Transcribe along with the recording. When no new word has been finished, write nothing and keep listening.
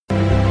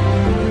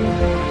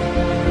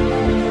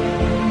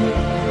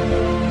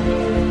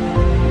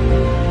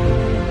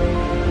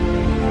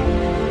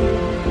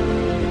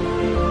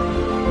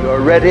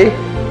ready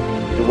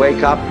to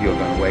wake up, you're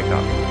going to wake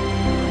up.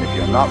 And if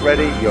you're not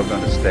ready, you're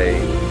going to stay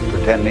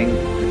pretending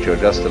that you're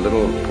just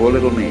poor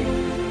little me.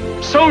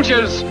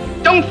 Soldiers,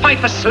 don't fight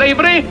for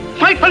slavery,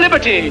 fight for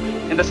liberty.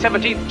 In the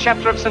 17th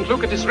chapter of St.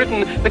 Luke it is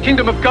written, the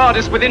kingdom of God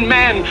is within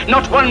man,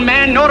 not one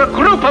man nor a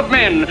group of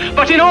men,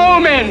 but in all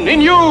men, in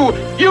you,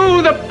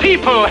 the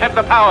people, have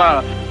the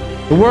power.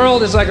 The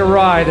world is like a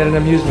ride at an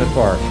amusement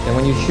park, and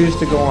when you choose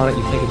to go on it,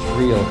 you think it's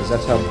real, because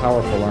that's how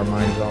powerful our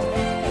minds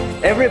are.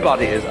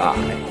 Everybody is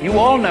I. You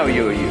all know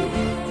you're you.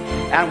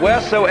 And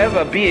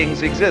wheresoever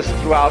beings exist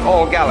throughout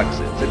all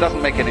galaxies, it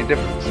doesn't make any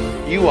difference.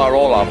 You are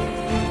all of them.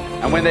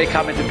 And when they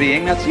come into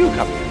being, that's you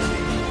coming into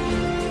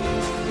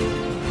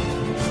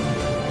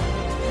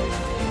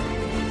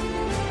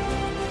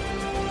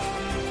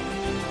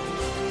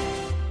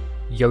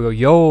being.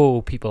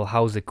 Yo, people,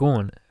 how's it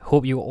going?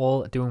 Hope you're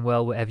all doing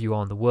well wherever you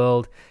are in the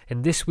world.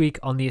 And this week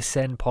on the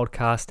Ascend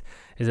podcast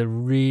is a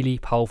really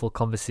powerful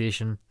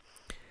conversation.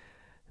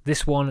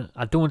 This one,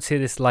 I don't say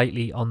this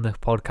lightly on the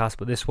podcast,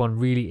 but this one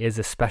really is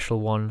a special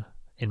one,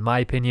 in my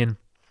opinion.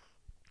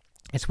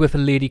 It's with a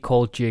lady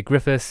called Jaye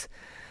Griffiths.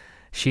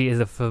 She is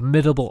a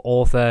formidable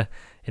author,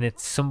 and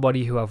it's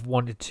somebody who I've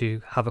wanted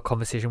to have a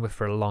conversation with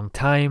for a long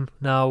time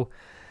now.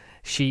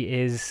 She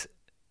is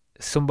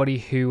somebody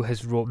who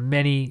has wrote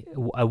many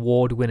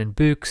award-winning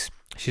books.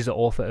 She's the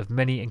author of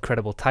many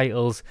incredible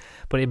titles,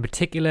 but in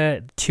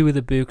particular, two of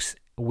the books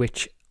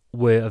which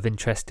were of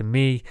interest to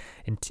me,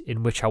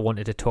 in which I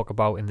wanted to talk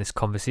about in this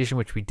conversation,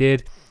 which we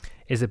did,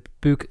 is a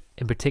book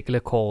in particular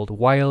called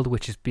Wild,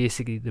 which is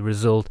basically the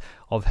result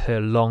of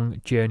her long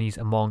journeys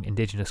among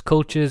indigenous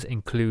cultures,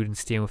 including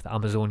staying with the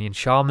Amazonian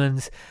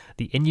shamans,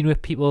 the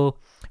Inuit people,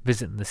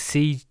 visiting the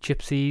sea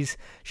gypsies.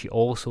 She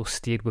also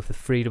stayed with the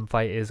freedom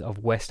fighters of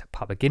West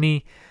Papua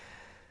Guinea.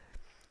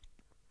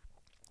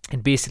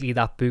 And basically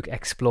that book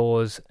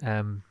explores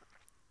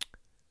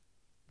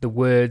the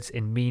words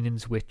and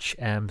meanings which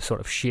sort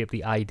of shape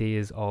the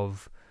ideas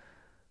of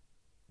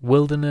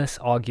wilderness,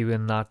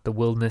 arguing that the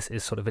wilderness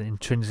is sort of an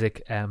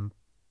intrinsic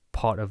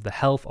part of the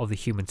health of the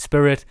human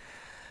spirit.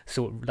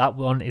 So that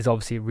one is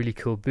obviously a really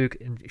cool book.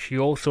 And she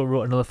also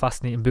wrote another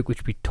fascinating book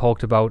which we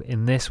talked about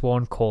in this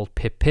one called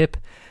Pip Pip,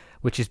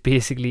 which is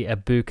basically a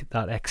book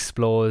that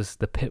explores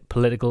the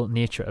political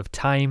nature of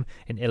time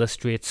and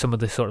illustrates some of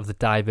the sort of the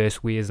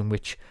diverse ways in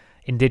which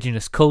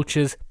indigenous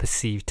cultures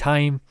perceive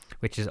time,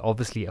 which is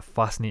obviously a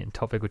fascinating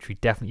topic which we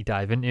definitely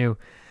dive into.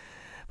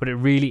 But it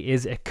really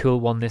is a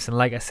cool one, this, and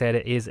like I said,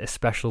 it is a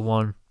special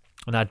one,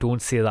 and I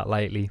don't say that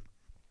lightly,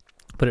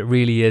 but it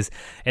really is.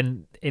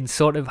 And in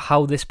sort of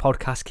how this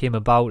podcast came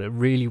about, it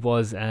really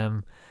was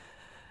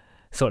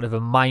sort of a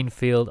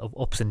minefield of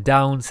ups and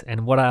downs.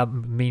 And what I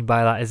mean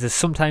by that is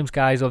sometimes,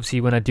 guys,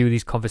 obviously when I do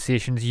these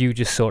conversations, you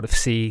just sort of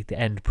see the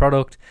end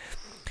product.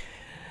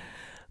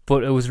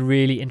 But it was a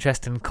really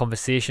interesting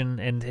conversation,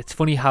 and it's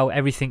funny how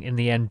everything in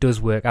the end does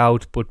work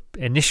out. But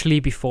initially,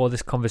 before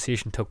this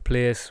conversation took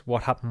place,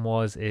 what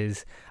happened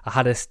is I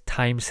had a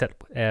time set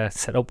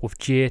up with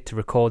Jaye to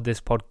record this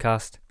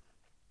podcast,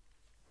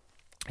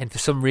 and for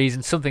some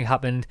reason something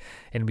happened,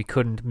 and we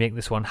couldn't make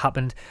this one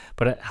happen.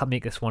 But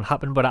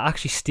I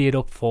actually stayed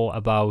up for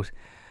about,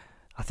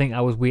 I think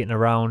I was waiting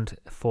around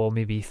for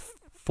maybe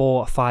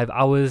 4 or 5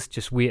 hours,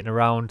 just waiting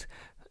around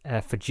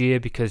for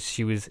Jaye because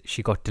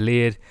she got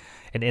delayed.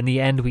 And in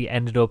the end,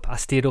 I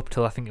stayed up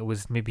till I think it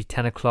was maybe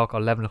 10 o'clock or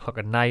 11 o'clock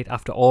at night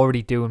after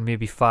already doing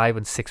maybe 5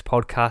 and 6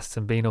 podcasts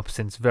and being up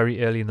since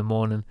very early in the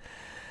morning.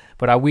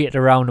 But I waited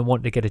around and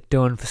wanted to get it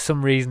done. For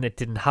some reason, it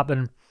didn't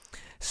happen.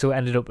 So I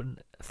ended up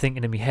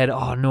thinking in my head,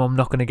 oh no, I'm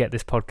not going to get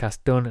this podcast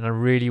done. And I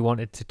really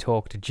wanted to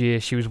talk to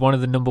Jaye. She was one of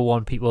the number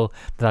one people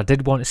that I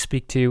did want to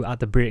speak to at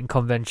the Brayton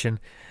Convention.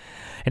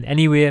 And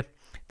anyway,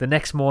 the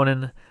next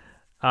morning,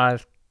 I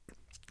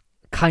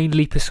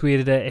kindly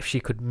persuaded her if she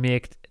could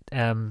make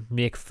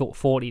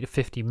 40 to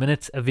 50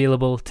 minutes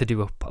available to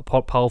do a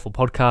powerful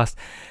podcast,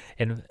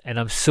 and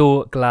I'm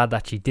so glad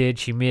that she did.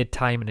 She made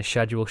time in a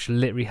schedule. She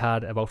literally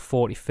had about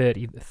 40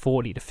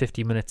 to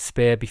 50 minutes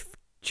spare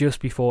just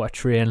before a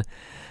train,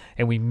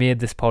 and we made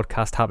this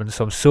podcast happen.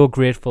 So I'm so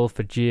grateful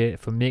for Jaye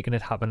for making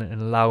it happen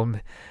and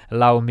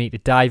allowing me to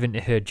dive into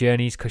her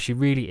journeys, because she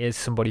really is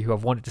somebody who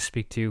I've wanted to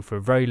speak to for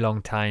a very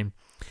long time.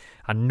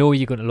 I know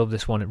you're going to love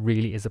this one. It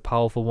really is a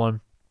powerful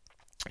one.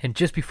 And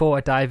just before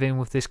I dive in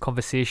with this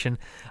conversation,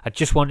 I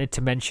just wanted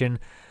to mention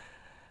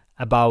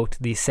about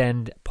the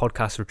Ascend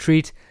podcast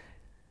retreat.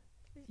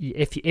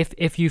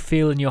 If you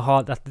feel in your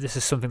heart that this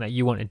is something that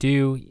you want to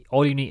do,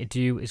 all you need to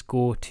do is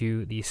go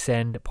to the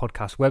Ascend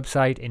podcast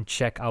website and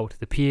check out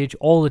the page.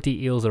 All the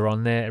details are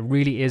on there. It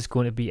really is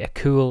going to be a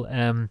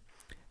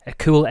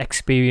cool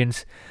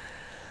experience.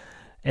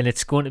 And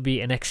it's going to be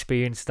an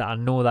experience that I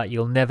know that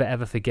you'll never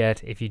ever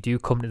forget if you do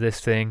come to this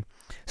thing.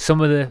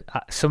 Some of the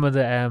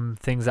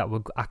things that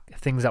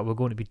we're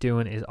going to be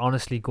doing is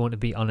honestly going to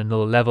be on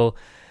another level.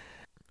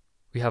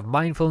 We have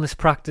mindfulness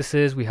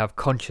practices, we have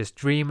conscious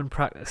dreaming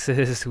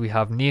practices, we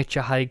have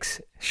nature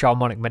hikes,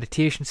 shamanic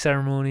meditation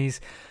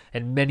ceremonies,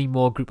 and many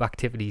more group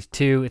activities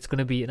too. It's going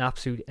to be an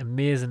absolute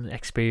amazing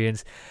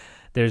experience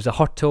There's a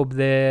hot tub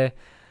there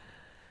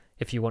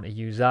if you want to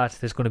use that.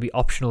 There's going to be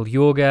optional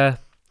yoga.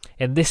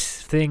 And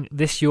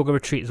this yoga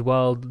retreat as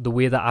well, the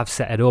way that I've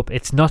set it up,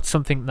 it's not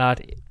something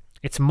that,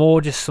 it's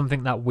more just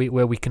something that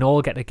where we can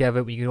all get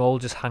together, we can all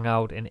just hang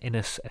out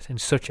in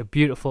such a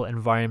beautiful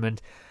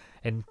environment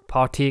and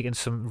partake in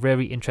some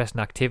very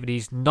interesting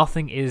activities.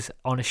 Nothing is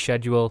on a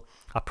schedule,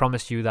 I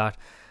promise you that.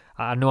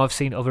 I know I've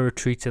seen other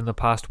retreats in the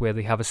past where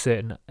they have a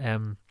certain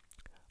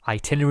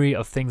itinerary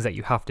of things that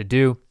you have to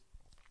do.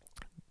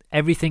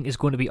 Everything is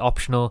going to be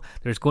optional.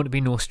 There's going to be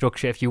no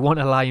structure. If you want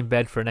to lie in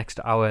bed for an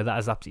extra hour, that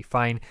is absolutely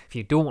fine. If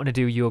you don't want to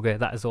do yoga,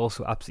 that is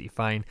also absolutely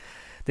fine.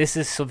 This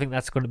is something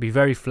that's going to be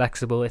very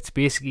flexible. It's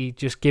basically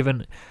just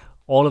giving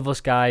all of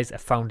us guys a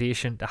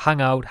foundation to hang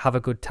out, have a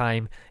good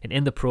time, and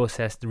in the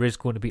process there is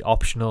going to be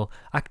optional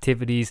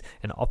activities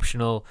and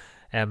optional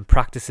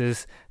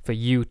practices for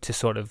you to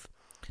sort of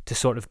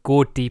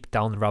go deep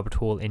down the rabbit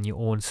hole in your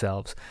own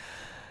selves.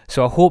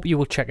 So I hope you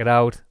will check it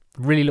out.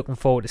 Really looking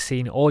forward to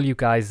seeing all you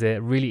guys there.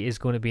 It really is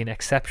going to be an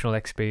exceptional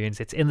experience.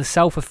 It's in the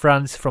south of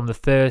France from the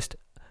 1st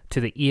to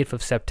the 8th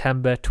of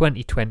September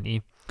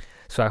 2020.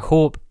 So I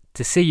hope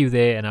to see you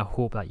there, and I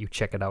hope that you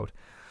check it out.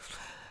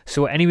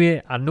 So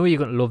anyway, I know you're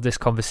going to love this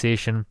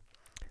conversation.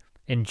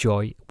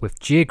 Enjoy with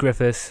Jay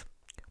Griffiths,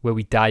 where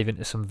we dive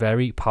into some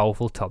very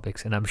powerful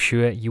topics, and I'm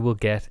sure you will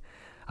get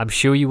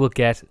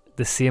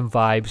the same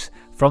vibes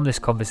from this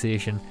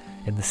conversation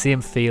and the same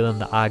feeling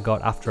that I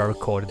got after I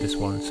recorded this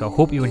one. So I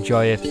hope you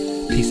enjoy it.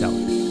 Peace out.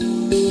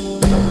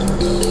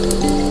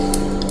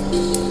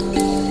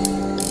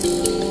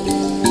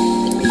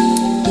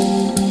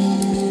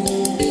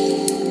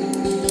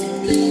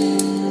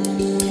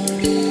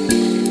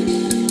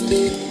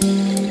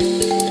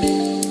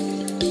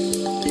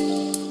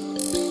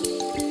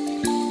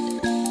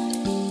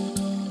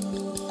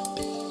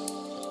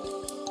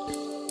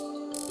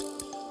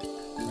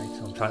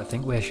 Trying to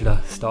think, where should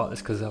I start this,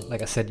 because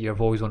like I said,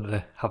 I've always wanted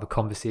to have a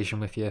conversation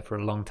with you for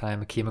a long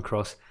time. I came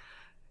across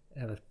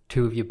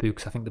two of your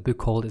books. I think the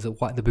book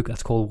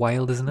that's called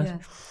Wild, isn't it? Yeah.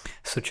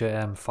 Such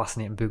a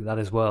fascinating book that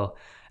as well.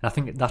 And I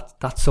think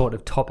that sort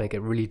of topic,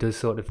 it really does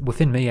sort of,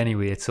 within me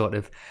anyway, it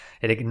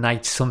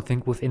ignites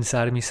something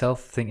inside of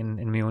myself, thinking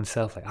in my own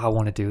self, like, I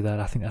want to do that.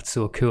 I think that's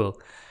so cool.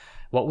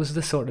 What was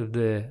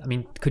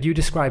could you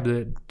describe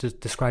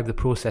the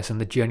process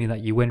and the journey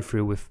that you went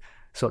through with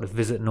sort of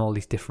visiting all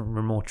these different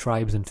remote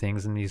tribes and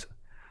things, and these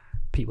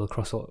people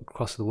across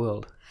the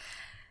world?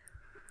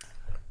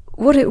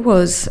 What it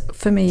was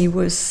for me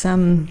was,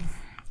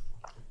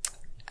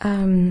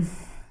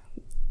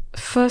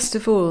 first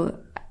of all,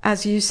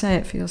 as you say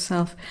it for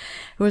yourself,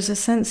 there was a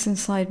sense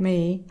inside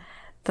me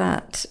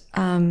that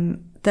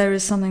there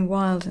is something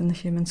wild in the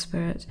human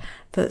spirit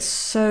that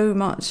so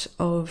much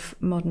of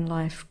modern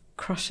life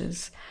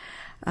crushes,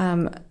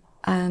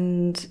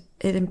 and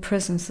it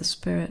imprisons the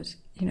spirit.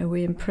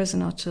 We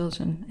imprison our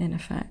children, in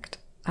effect.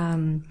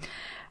 And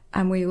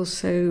we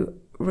also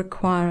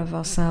require of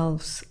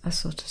ourselves a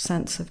sort of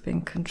sense of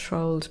being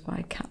controlled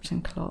by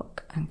Captain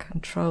Clock and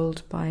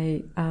controlled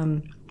by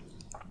a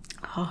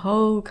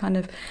whole kind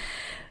of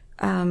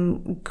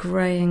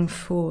greying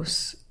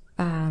force,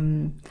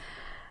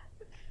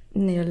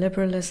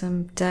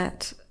 neoliberalism,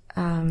 debt,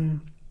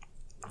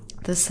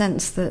 the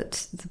sense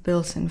that the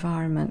built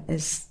environment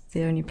is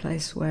the only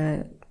place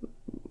where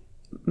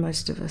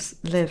most of us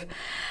live.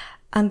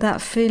 And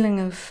that feeling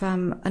of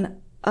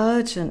an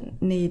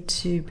urgent need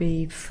to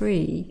be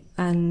free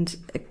and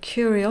a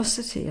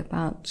curiosity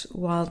about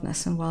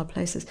wildness and wild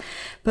places.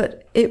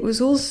 But it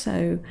was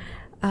also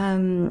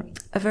a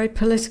very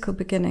political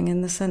beginning,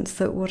 in the sense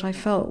that what I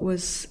felt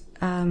was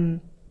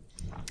that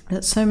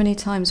so many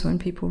times when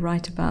people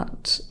write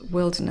about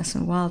wilderness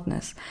and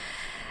wildness,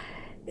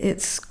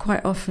 it's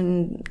quite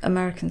often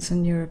Americans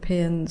and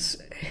Europeans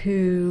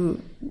who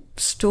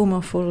storm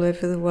off all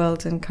over the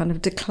world and kind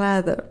of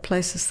declare that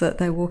places that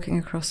they're walking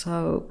across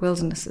are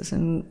wildernesses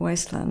and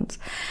wastelands.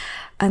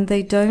 And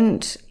they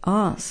don't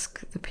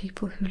ask the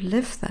people who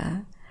live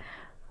there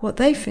what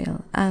they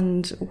feel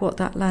and what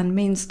that land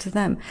means to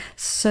them.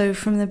 So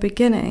from the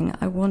beginning,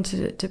 I wanted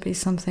it to be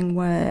something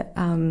where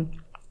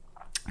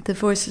the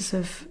voices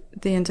of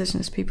the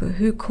indigenous people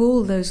who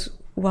call those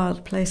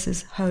wild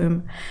places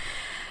home,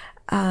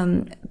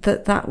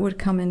 that would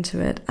come into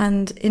it,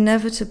 and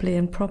inevitably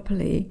and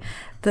properly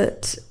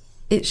that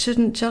it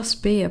shouldn't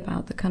just be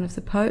about the kind of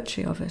the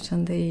poetry of it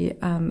and the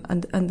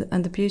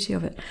and the beauty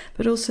of it,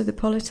 but also the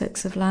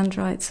politics of land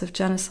rights, of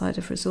genocide,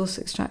 of resource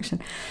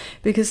extraction,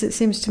 because it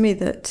seems to me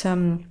that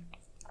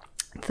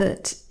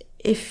that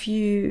if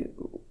you,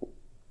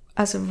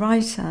 as a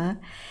writer,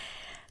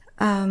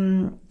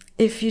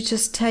 if you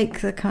just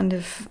take the kind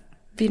of,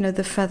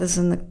 the feathers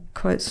and the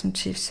quotes from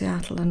Chief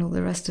Seattle and all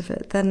the rest of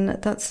it, then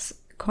that's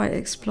quite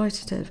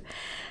exploitative.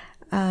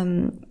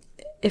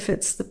 If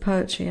it's the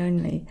poetry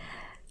only.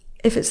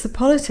 If it's the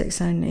politics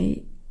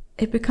only,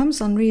 it becomes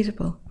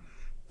unreadable,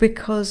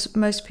 because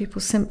most people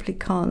simply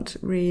can't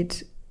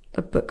read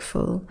a book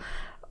full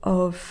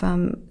of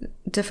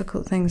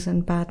difficult things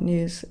and bad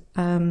news.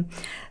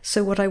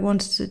 So what I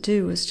wanted to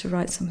do was to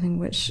write something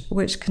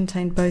which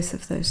contained both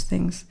of those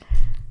things.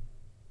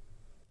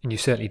 And you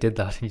certainly did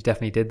that. You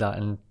definitely did that.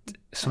 And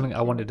something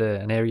I wanted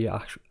an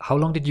area. How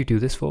long did you do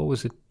this for?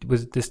 Was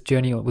this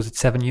journey? Was it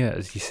 7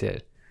 years? You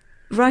said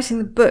writing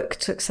the book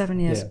took 7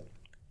 years. Yeah.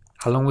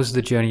 How long was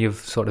the journey of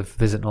sort of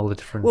visiting all the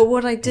different? Well,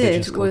 what I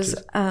did was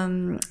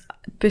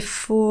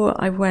before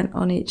I went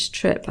on each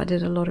trip, I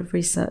did a lot of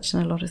research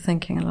and a lot of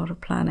thinking, a lot of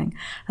planning,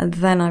 and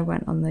then I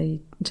went on the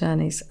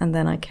journeys, and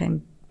then I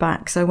came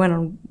back. So I went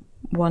on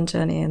one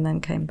journey and then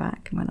came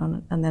back, and went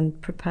on, and then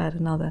prepared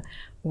another,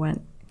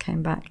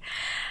 came back.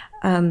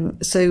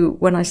 So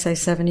when I say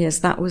 7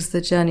 years, that was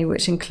the journey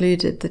which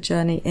included the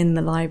journey in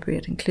the library.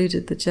 It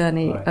included the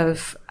journey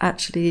of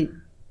actually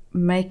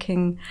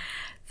making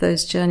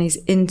those journeys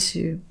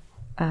into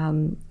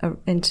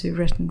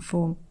written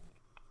form.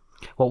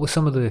 What was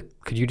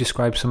could you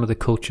describe some of the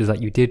cultures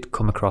that you did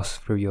come across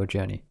through your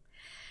journey?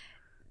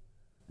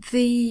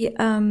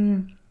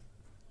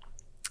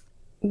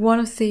 One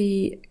of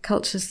the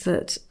cultures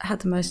that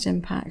had the most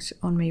impact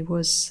on me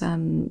was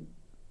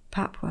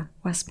Papua,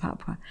 West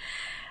Papua.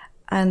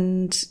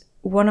 And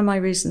one of my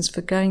reasons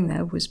for going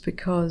there was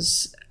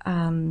because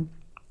I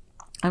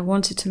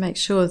wanted to make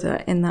sure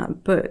that in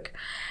that book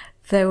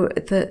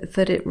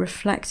that it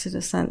reflected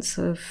a sense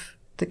of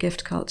the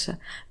gift culture,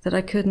 that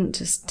I couldn't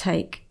just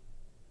take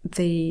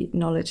the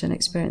knowledge and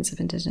experience of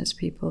Indigenous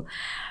people.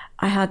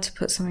 I had to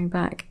put something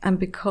back. And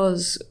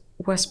because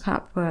West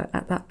Papua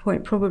at that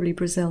point, probably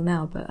Brazil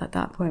now, but at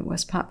that point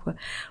West Papua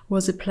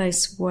was a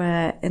place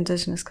where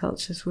Indigenous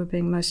cultures were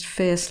being most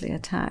fiercely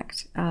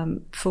attacked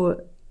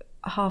for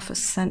half a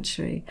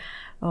century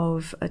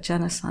of a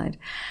genocide.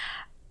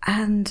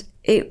 And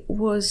it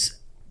was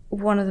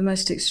one of the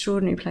most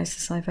extraordinary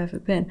places I've ever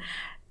been,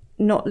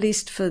 not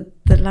least for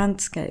the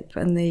landscape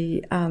and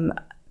the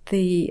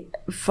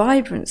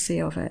vibrancy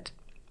of it,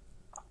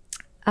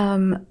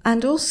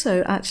 and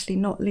also actually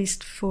not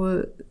least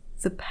for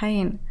the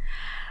pain,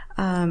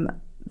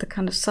 the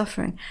kind of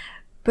suffering,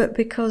 but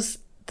because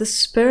the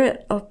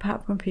spirit of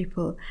Papuan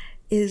people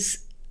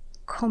is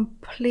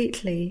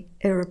completely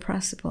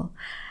irrepressible.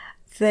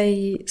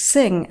 They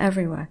sing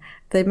everywhere.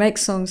 They make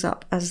songs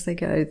up as they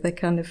go. They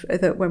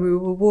when we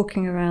were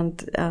walking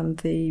around in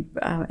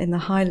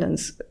the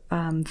highlands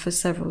for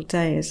several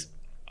days,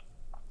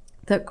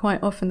 that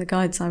quite often the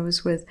guides I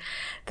was with,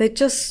 they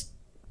just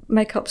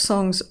make up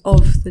songs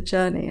of the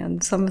journey,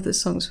 and some of the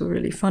songs were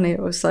really funny.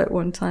 It was like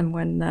one time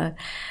when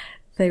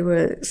they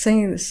were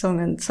singing this song,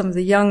 and some of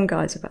the young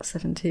guys, about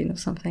 17 or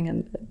something,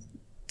 and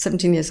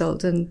 17 years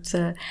old, and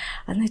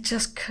they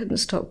just couldn't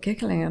stop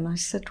giggling. And I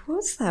said,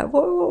 "What's that?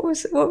 What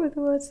were the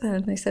words there?"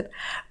 And they said,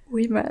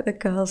 "We met the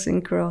girls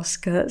in grass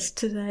skirts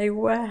today.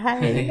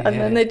 Way!" And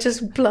then they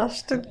just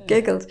blushed and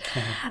giggled.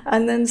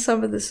 And then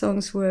some of the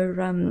songs were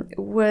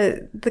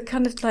the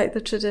kind of like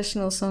the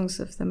traditional songs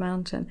of the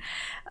mountain.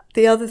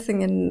 The other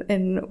thing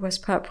in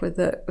West Papua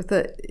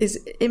that is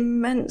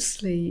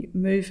immensely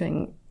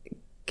moving,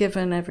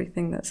 given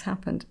everything that's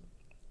happened,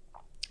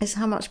 is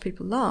how much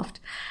people laughed,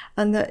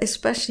 and that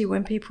especially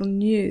when people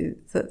knew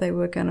that they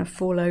were going to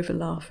fall over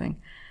laughing,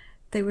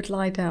 they would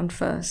lie down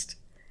first.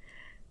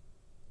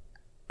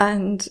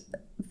 And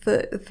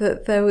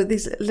that there were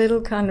these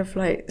little kind of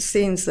like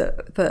scenes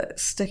that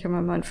stick in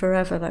my mind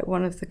forever. Like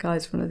one of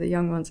the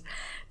young ones,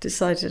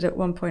 decided at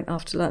one point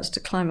after lunch to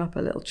climb up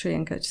a little tree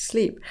and go to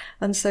sleep.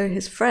 And so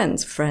his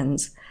friends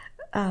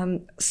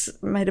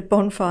made a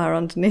bonfire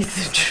underneath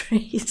the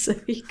tree, so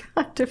he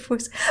kind of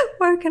was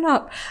woken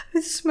up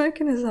with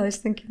smoke in his eyes,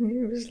 thinking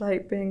he was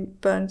like being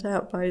burnt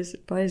out by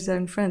his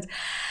own friends.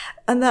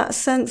 And that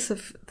sense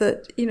of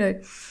that,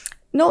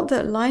 not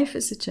that life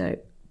is a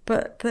joke,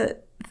 but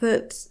that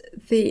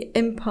the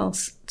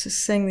impulse to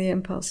sing, the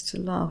impulse to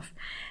laugh,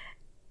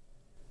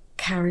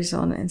 carries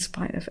on in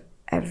spite of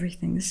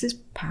everything. This is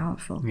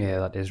powerful. Yeah,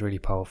 that is really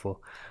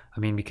powerful. I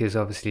mean, because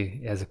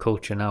obviously as a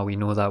culture now, we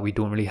know that we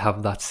don't really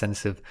have that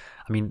sense of,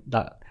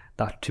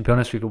 that to be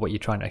honest with you, what you're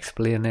trying to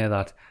explain there,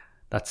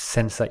 that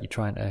sense that you're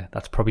trying to,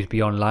 that's probably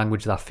beyond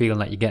language, that feeling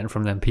that you're getting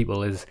from them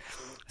people is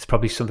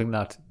probably something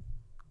that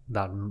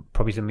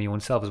probably to me own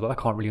self as well, I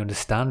can't really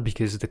understand,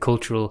 because the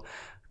cultural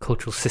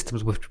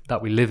systems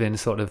that we live in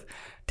sort of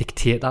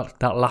dictate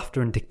that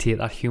laughter and dictate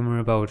that humour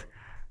about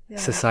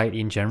society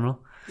in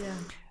general. Yeah.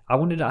 I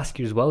wanted to ask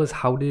you as well, is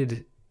how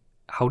did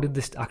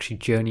this actually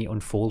journey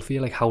unfold for you?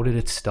 Like, how did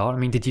it start? I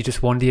mean, did you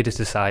just one day just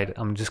decide,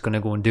 I'm just going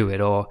to go and do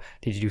it? Or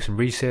did you do some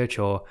research?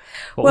 Or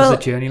what was the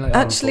journey like?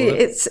 Actually,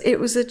 it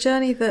was a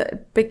journey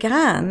that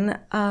began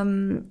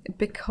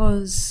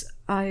because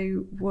I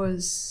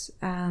was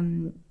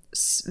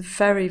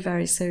very,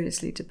 very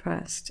seriously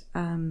depressed.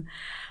 And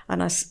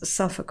I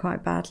suffer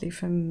quite badly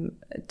from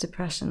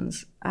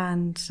depressions.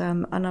 And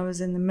I was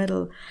in the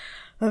middle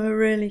of a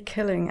really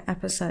killing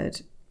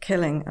episode.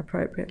 Killing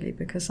appropriately,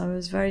 because I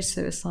was very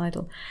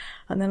suicidal.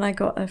 And then I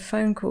got a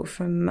phone call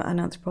from an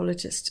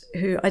anthropologist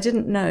who I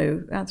didn't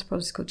know, an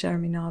anthropologist called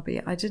Jeremy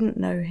Narby. I didn't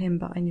know him,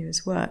 but I knew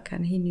his work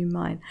and he knew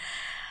mine.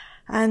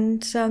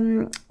 And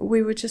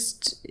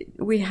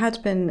we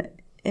had been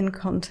in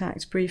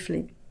contact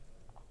briefly.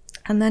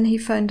 And then he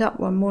phoned up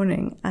one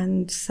morning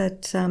and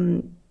said,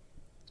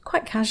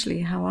 quite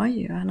casually, "How are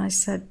you?" And I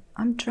said,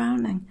 "I'm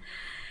drowning."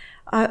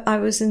 I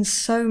was in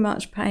so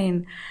much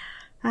pain.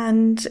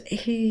 And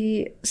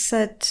he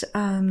said,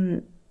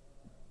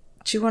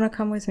 "Do you want to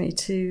come with me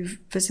to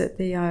visit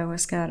the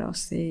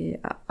ayahuasqueros, the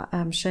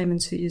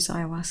shamans who use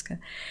ayahuasca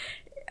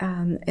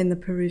in the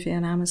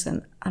Peruvian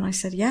Amazon?" And I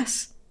said,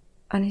 "Yes."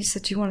 And he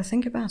said, "Do you want to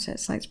think about it?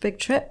 It's like, it's a big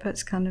trip.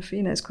 It's kind of,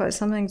 it's quite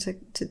something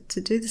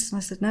to do this." And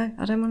I said, "No,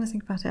 I don't want to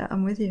think about it.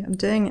 I'm with you. I'm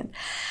doing it."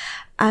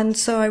 And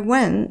so I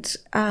went,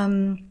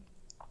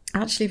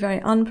 actually very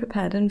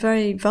unprepared and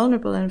very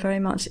vulnerable and very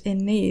much in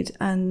need,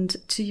 and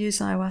to use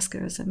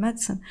ayahuasca as a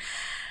medicine.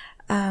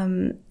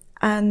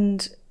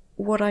 And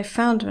what I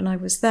found when I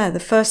was there, the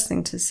first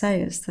thing to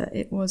say is that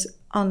it was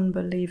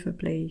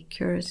unbelievably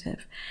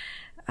curative.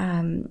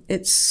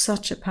 It's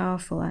such a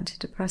powerful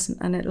antidepressant,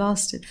 and it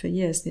lasted for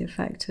years, the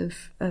effect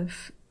of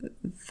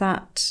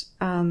that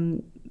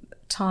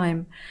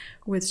time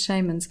with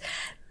shamans.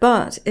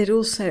 But it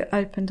also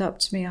opened up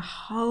to me a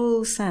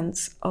whole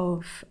sense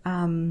of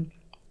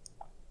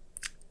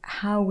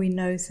how we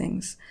know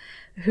things,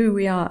 who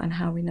we are and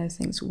how we know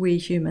things, we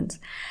humans.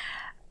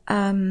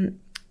 That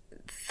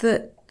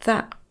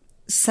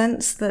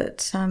sense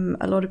that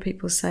a lot of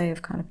people say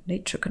of kind of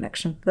nature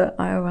connection that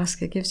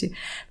ayahuasca gives you,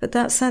 but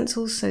that sense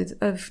also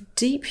of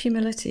deep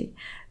humility,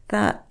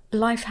 that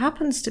life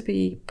happens to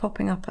be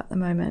popping up at the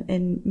moment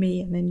in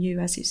me and in you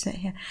as you sit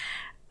here,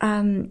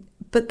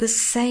 but the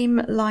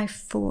same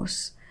life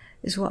force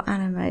is what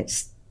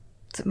animates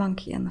the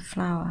monkey and the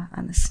flower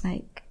and the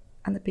snake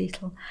and the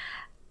beetle,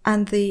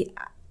 and the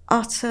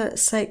utter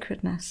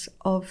sacredness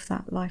of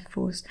that life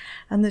force,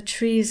 and the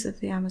trees of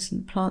the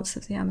Amazon, plants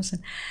of the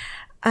Amazon.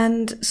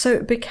 And so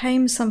it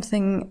became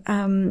something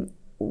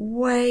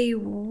way,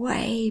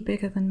 way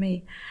bigger than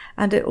me.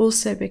 And it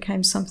also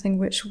became something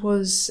which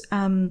was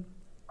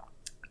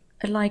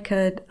like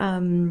a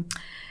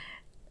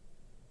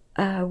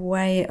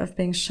way of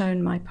being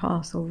shown my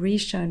path, or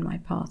re-shown my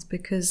path,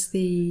 because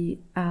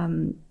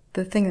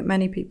the thing that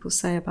many people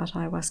say about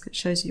ayahuasca, it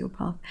shows you your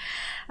path,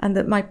 and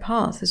that my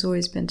path has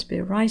always been to be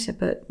a writer,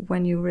 but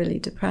when you're really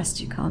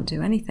depressed you can't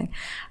do anything.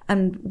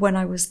 And when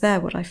I was there,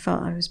 what I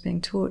felt I was being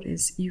taught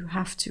is, you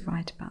have to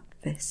write about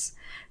this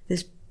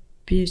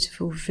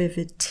beautiful,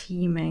 vivid,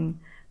 teeming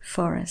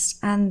forest,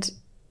 and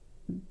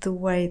the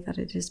way that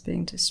it is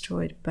being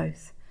destroyed,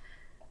 both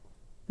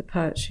the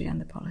poetry and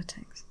the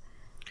politics.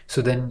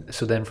 So then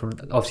from,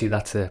 obviously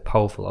that's a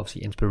powerful,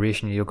 obviously,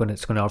 inspiration.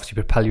 It's going to obviously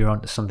propel you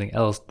on to something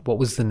else. What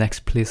was the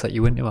next place that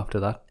you went to after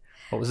that?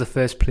 What was the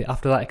first place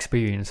after that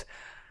experience?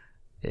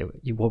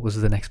 What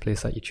was the next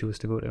place that you chose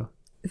to go to?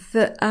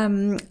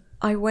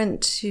 I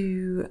went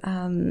to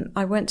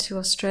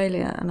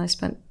Australia, and I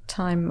spent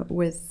time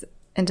with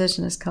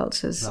Indigenous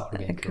cultures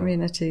and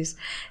communities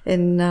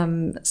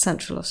in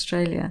Central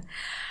Australia.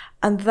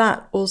 And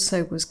that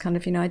also was kind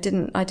of, I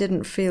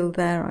didn't feel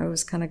there I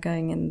was kind of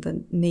going in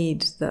the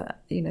need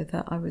that,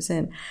 that I was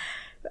in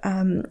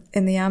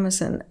the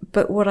Amazon.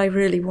 But what I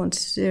really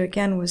wanted to do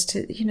again was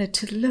to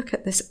look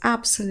at this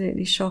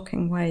absolutely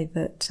shocking way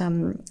that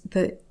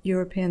that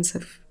Europeans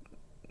have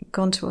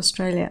gone to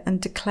Australia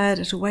and declared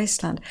it a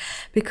wasteland,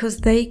 because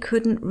they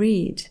couldn't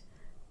read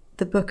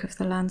the book of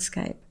the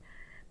landscape.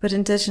 But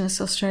Indigenous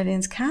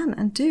Australians can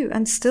and do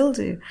and still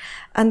do.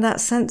 And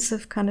that sense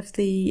of kind of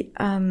the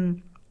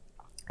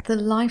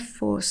life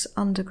force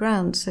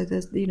underground, so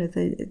there's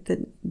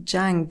the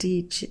Jang,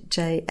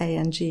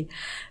 D-J-A-N-G,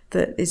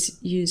 that is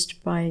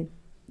used by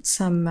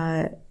some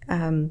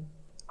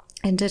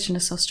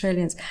Indigenous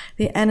Australians,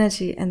 the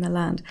energy in the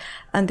land,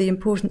 and the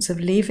importance of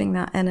leaving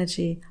that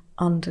energy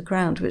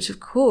underground, which of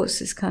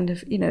course is kind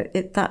of,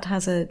 that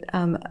has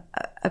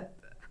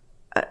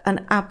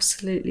an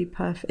absolutely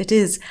perfect, it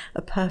is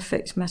a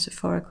perfect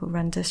metaphorical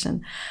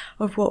rendition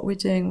of what we're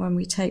doing when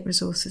we take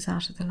resources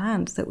out of the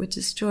land, that we're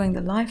destroying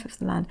the life of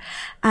the land.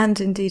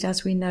 And indeed,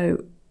 as we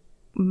know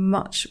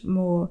much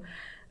more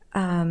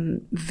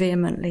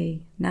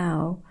vehemently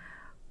now,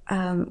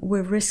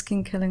 we're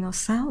risking killing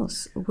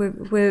ourselves.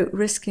 We're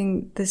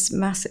risking this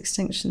mass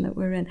extinction that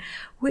we're in,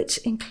 which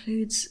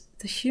includes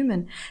the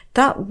human.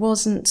 That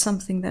wasn't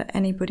something that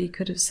anybody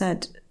could have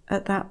said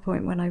at that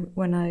point when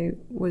I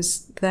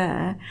was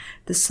there.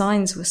 The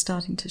signs were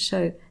starting to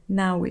show.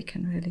 Now we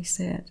can really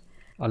see it.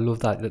 I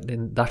love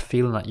that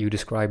feeling that you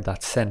described,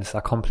 that sense.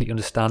 I completely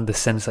understand the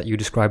sense that you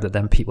described that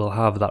then people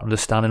have, that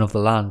understanding of the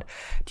land.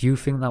 Do you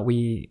think that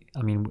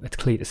it's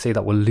clear to say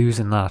that we're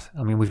losing that?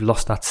 We've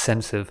lost that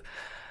sense of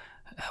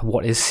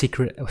what is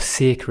sacred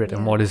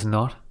and what is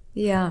not.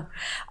 Yeah.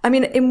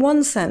 In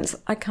one sense,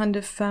 I kind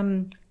of...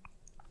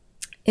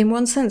 in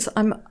one sense,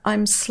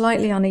 I'm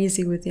slightly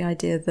uneasy with the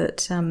idea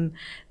that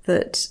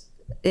that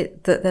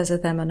there's a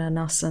them and an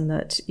us, and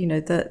that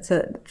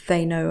that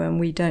they know and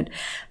we don't.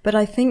 But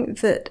I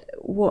think that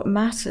what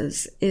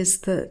matters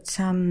is that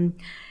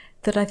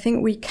that I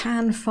think we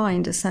can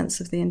find a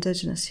sense of the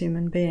indigenous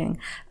human being,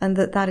 and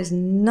that is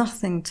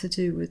nothing to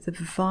do with the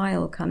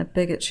vile kind of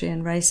bigotry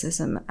and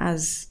racism,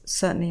 as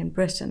certainly in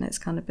Britain it's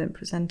kind of been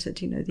presented,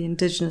 the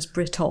indigenous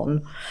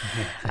Briton,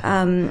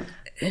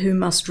 who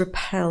must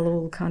repel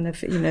all kind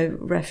of,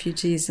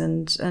 refugees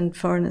and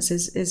foreigners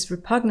is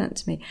repugnant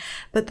to me.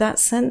 But that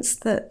sense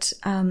that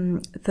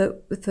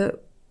that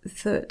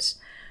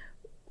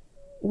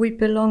we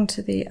belong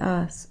to the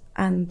earth,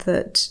 and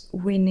that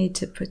we need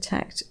to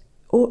protect,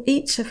 or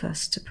each of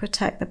us to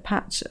protect, the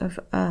patch of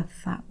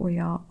earth that we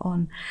are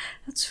on.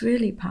 That's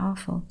really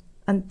powerful,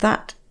 and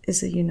that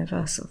is a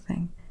universal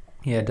thing.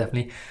 Yeah,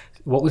 definitely.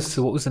 What was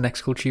the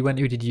next culture you went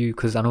to?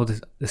 Because I know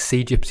the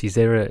Sea Gypsies,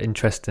 they're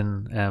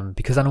interesting,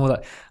 because I know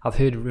that I've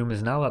heard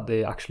rumours now that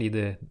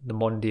the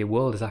modern day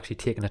world is actually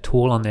taking a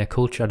toll on their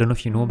culture. I don't know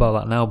if you know about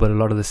that now, but a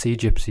lot of the Sea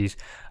Gypsies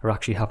are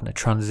actually having to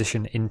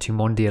transition into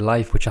modern day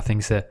life, which I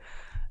think is a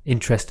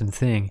interesting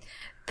thing.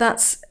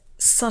 That's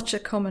such a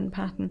common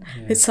pattern.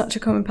 Yeah. It's such a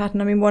common pattern.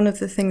 I mean, one of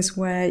the things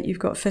where you've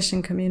got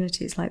fishing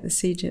communities like the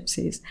Sea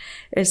Gypsies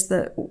is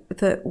that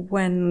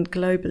when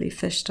globally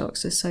fish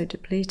stocks are so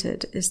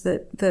depleted, is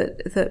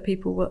that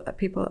people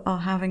are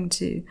having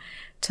to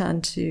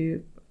turn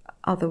to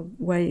other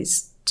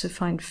ways to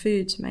find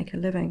food, to make a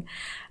living.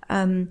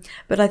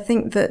 But I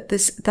think that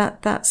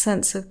that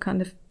sense of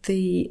kind of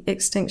the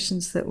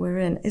extinctions that we're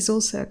in is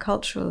also a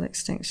cultural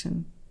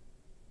extinction,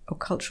 or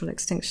cultural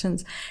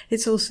extinctions.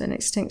 It's also an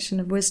extinction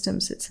of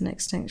wisdoms, it's an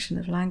extinction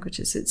of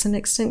languages, it's an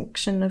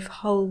extinction of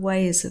whole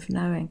ways of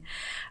knowing.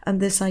 And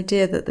this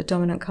idea that the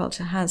dominant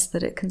culture has,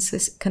 that it can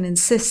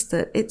insist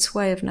that its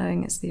way of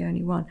knowing is the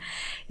only one,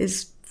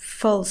 is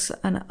false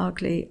and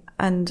ugly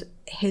and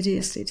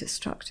hideously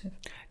destructive.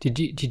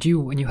 Did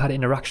you, when you had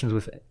interactions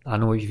with, I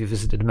know you've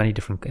visited many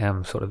different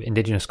sort of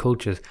indigenous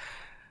cultures,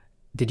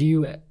 did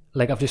you,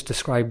 like I've just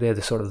described there,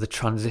 the sort of the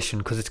transition,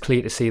 because it's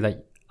clear to see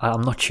that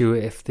I'm not sure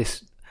if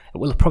this,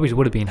 well, it probably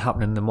would have been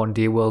happening in the modern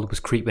day world, was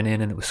creeping in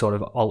and it was sort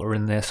of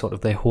altering their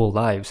whole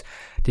lives.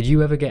 Did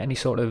you ever get any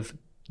sort of,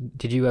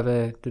 did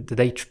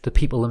the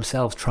people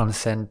themselves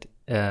transcend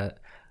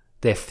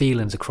their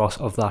feelings across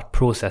of that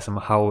process and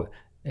how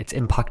it's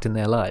impacting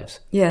their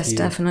lives? Yes,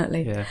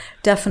 definitely. Yeah.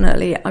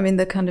 Definitely. I mean,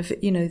 the kind of,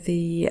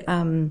 the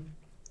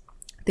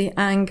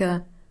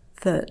anger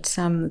that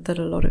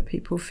a lot of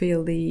people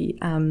feel, the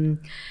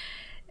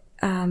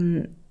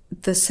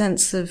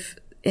sense of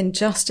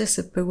injustice,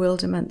 of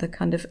bewilderment, the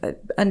kind of,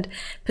 and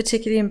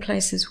particularly in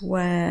places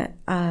where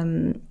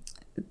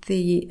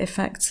the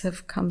effects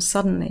have come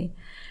suddenly,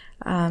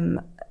 and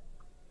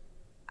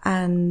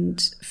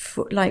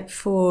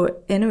for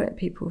Inuit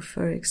people,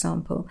 for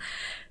example,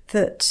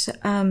 that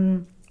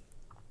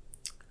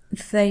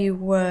they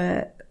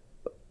were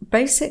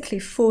basically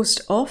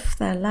forced off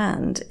their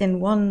land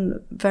in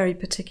one very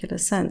particular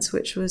sense,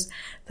 which was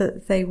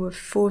that they were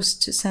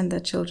forced to send their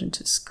children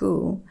to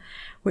school,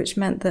 which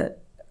meant that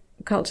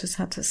cultures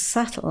had to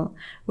settle,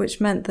 which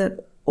meant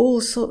that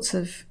all sorts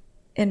of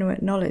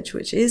Inuit knowledge,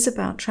 which is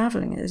about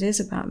traveling, it is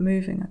about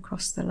moving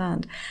across the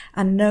land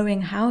and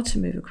knowing how to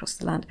move across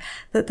the land,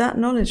 that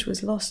knowledge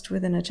was lost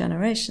within a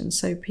generation.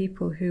 So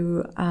people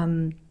who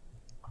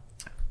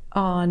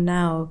are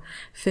now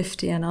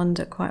 50 and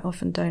under quite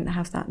often don't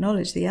have that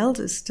knowledge. The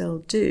elders still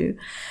do,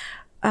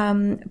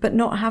 but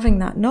not having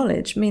that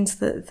knowledge means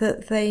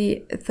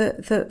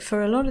that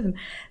for a lot of them,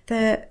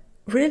 they're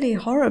really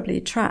horribly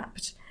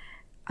trapped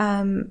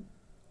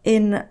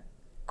in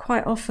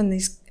quite often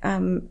these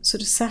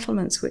sort of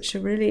settlements which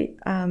are really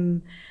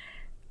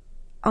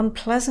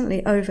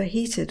unpleasantly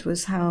overheated,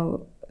 was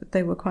how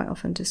they were quite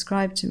often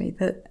described to me,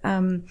 that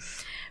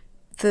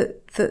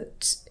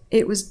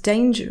it was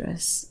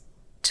dangerous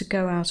to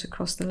go out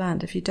across the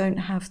land if you don't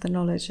have the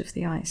knowledge of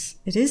the ice.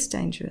 It is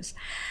dangerous.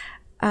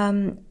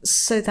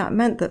 So that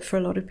meant that for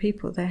a lot of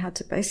people, they had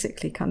to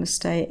basically kind of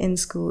stay in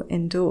school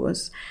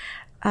indoors.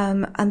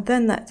 And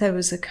then that there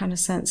was a kind of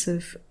sense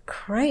of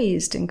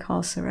crazed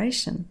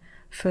incarceration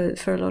for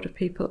a lot of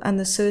people. And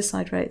the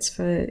suicide rates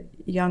for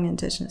young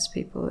Indigenous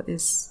people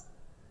is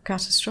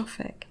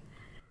catastrophic.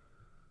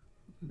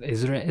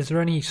 Is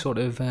there any sort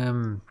of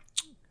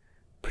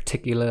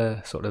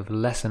particular sort of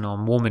lesson or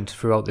moment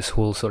throughout this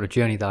whole sort of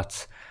journey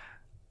that's,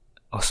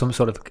 or some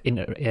sort of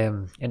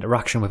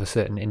interaction with a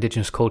certain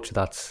Indigenous culture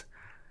that's,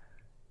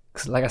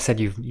 because like I said,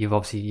 you've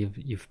obviously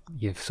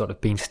you've sort of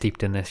been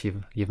steeped in this.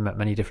 You've met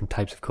many different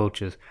types of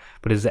cultures.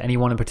 But is there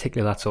anyone in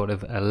particular that's sort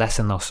of a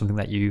lesson or something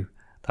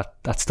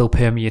that still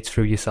permeates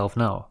through yourself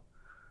now,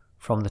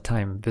 from the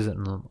time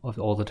visiting of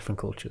all the different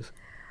cultures?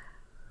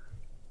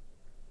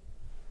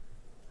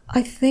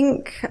 I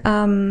think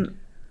a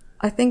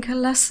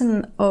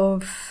lesson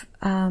of,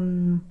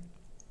 in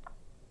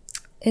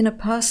a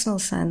personal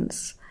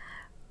sense,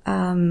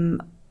 a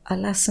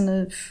lesson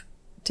of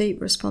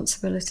deep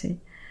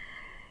responsibility.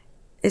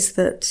 Is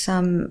that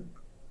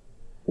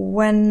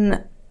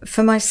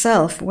for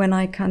myself, when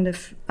I kind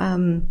of,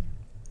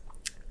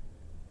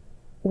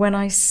 when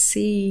I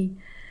see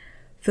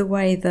the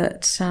way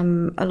that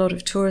a lot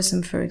of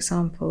tourism, for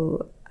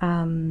example,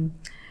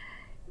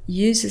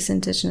 uses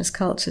indigenous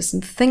cultures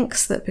and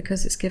thinks that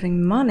because it's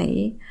giving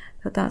money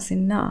that that's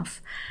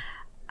enough,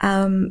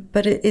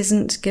 but it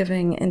isn't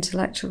giving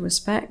intellectual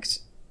respect,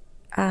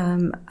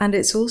 and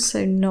it's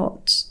also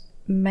not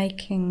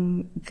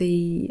making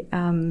the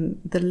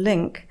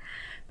link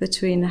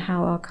between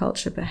how our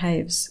culture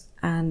behaves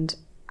and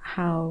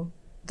how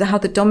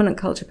the dominant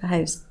culture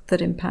behaves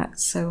that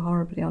impacts so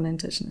horribly on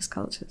indigenous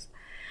cultures.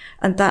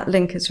 And that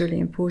link is really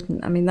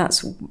important. I mean,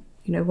 that's,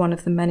 one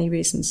of the many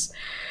reasons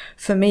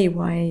for me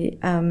why,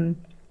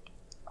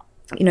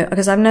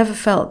 because I've never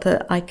felt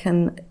that I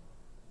can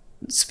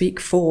speak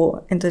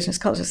for indigenous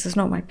cultures. It's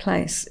not my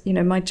place.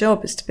 My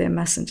job is to be a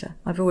messenger.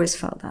 I've always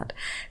felt that.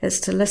 It's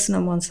to listen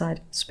on one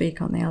side,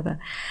 speak on the other.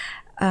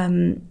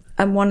 And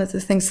one of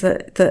the things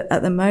that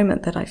at the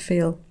moment that I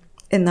feel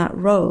in that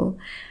role,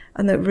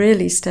 and that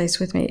really stays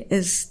with me,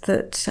 is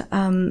that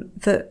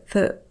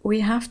that we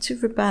have to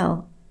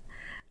rebel.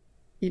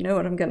 You know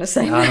what I'm going to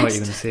say next. I know what you're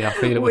going to say. I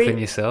feel it within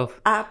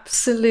yourself.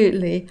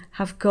 Absolutely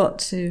have got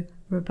to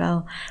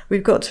rebel.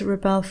 We've got to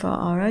rebel for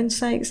our own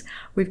sakes.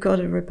 We've got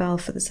to rebel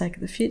for the sake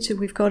of the future.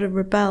 We've got to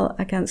rebel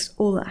against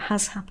all that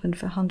has happened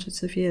for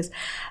hundreds of years,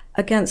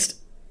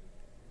 against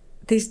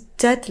these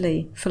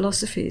deadly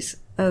philosophies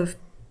of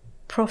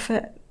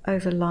profit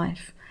over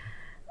life,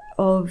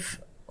 of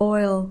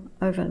oil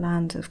over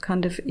land, of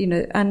kind of,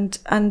 and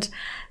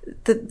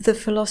the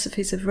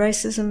philosophies of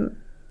racism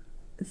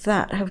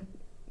that have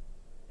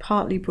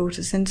partly brought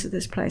us into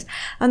this place,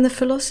 and the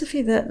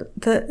philosophy that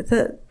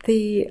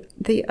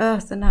the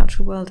earth, the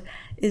natural world,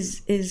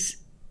 is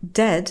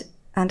dead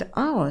and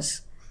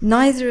ours.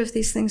 Neither of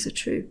these things are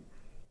true.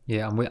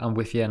 Yeah, I'm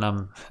with you,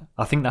 and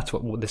I think that's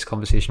what this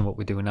conversation, what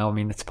we're doing now. I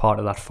mean, it's part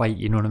of that fight.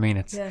 You know what I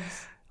mean?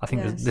 Yes. I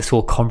think this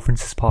whole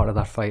conference is part of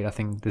that fight. I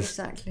think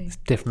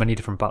there's many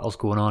different battles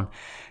going on.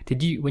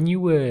 Did you, when you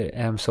were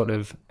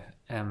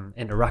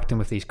interacting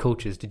with these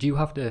coaches, did you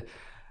have to?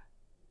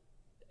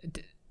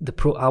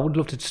 I would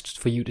love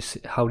for you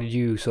to. How did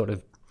you sort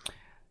of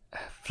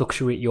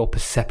fluctuate your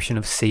perception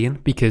of seeing?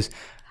 Because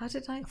how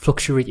did I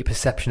fluctuate your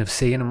perception of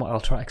seeing? And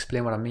I'll try to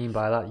explain what I mean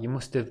by that. You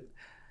must have,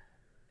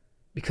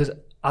 because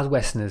as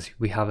Westerners,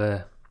 we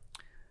have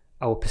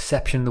our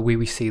perception, the way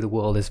we see the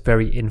world, is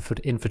very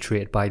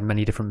infiltrated by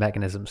many different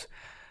mechanisms.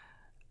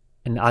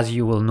 And as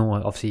you will know,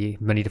 obviously,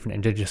 many different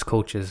indigenous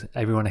cultures,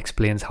 everyone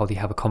explains how they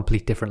have a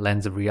complete different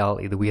lens of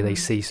reality, the way they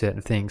see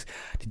certain things.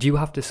 Did you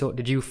have to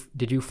did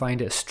you find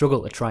it a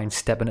struggle to try and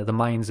step into the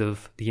minds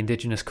of the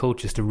indigenous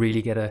cultures to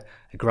really get a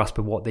grasp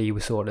of what they were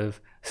sort of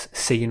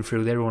seeing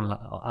through their own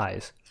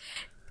eyes?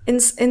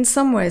 In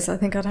some ways, I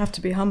think I'd have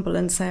to be humble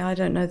and say I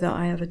don't know that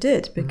I ever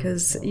did,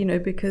 because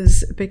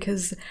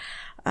because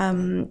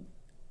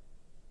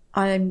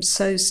I'm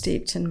so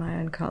steeped in my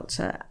own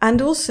culture, and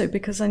also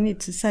because I need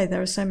to say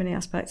there are so many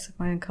aspects of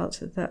my own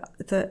culture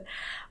that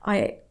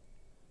I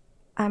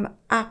am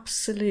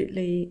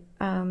absolutely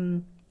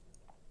kind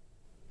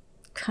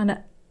of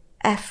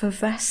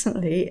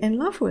effervescently in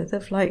love with,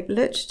 of like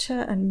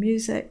literature and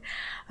music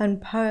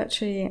and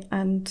poetry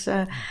and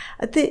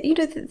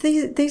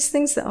these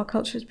things that our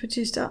culture has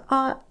produced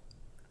are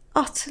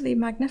utterly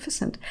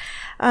magnificent.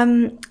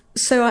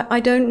 So I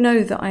don't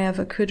know that I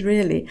ever could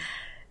really.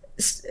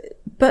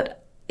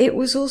 But it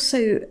was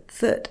also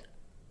that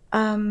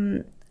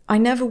I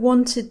never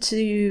wanted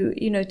to,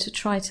 to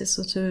try to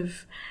sort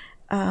of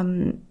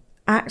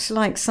act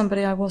like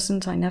somebody I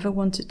wasn't. I never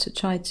wanted to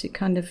try to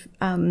kind of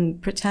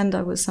pretend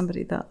I was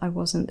somebody that I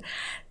wasn't.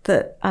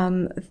 But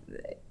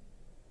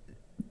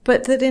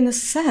that in a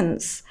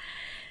sense,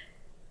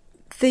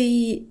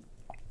 the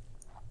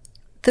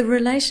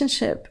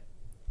relationship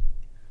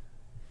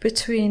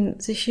between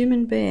the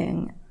human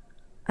being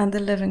and the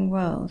living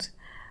world,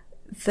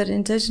 that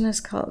indigenous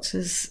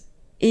cultures,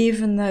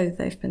 even though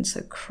they've been so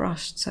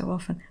crushed so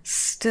often,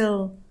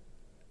 still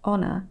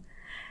honour,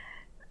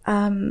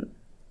 that's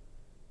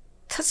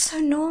so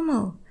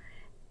normal.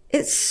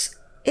 It's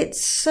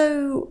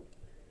so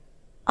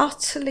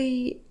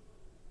utterly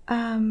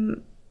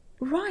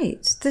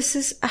right. This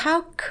is,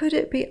 how could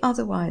it be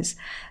otherwise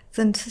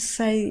than to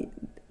say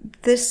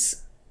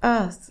this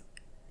earth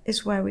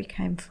is where we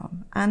came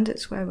from and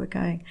it's where we're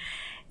going.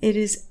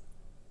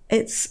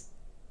 Its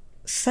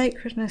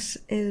sacredness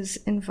is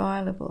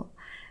inviolable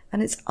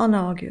and it's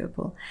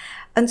unarguable.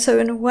 And so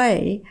in a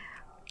way,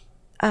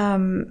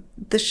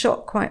 the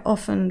shock quite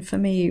often for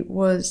me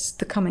was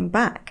the coming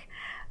back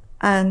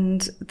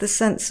and the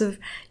sense of,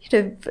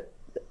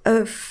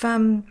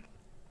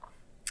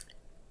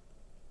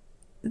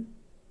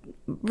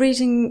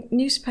 reading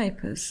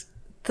newspapers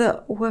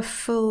that were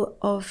full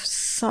of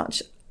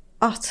such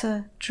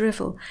utter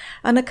drivel,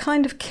 and a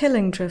kind of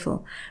killing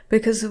drivel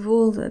because of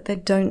all that they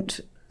don't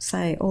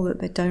say, all that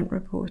they don't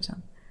report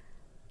on.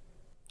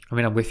 I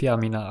mean, I'm with you. I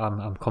mean,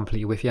 I'm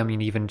completely with you. I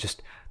mean, even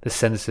just the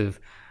sense of,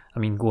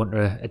 going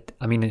to,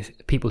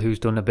 people who's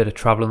done a bit of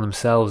travelling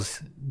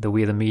themselves, the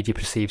way the media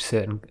perceives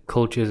certain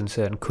cultures and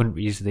certain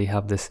countries, they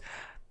have this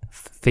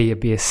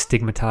fear-based,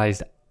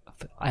 stigmatized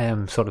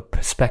sort of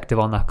perspective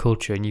on that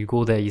culture, and you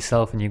go there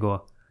yourself and you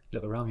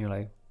look around, you're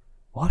like,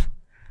 what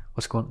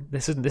what's going?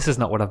 This is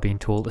not what I've been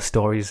told. The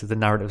stories, the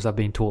narratives I've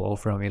been told all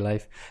throughout my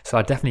life. So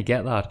I definitely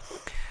get that.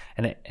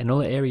 And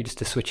another area just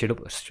to switch it up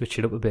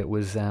a bit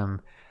was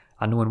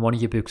I know in one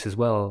of your books as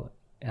well,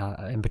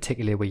 in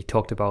particular where you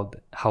talked about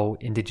how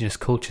Indigenous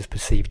cultures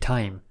perceive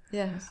time.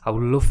 Yes. I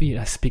would love for you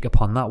to speak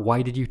upon that.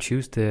 Why did you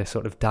choose to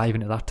sort of dive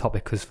into that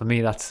topic? Because for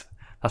me, that's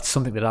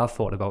something that I've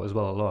thought about as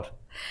well a lot.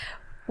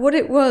 What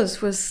it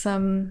was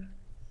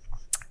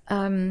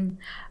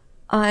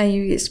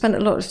I spent a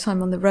lot of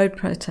time on the road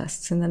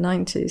protests in the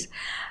 90s,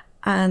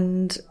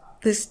 and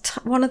this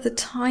one of the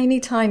tiny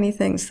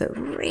things that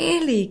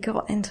really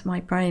got into my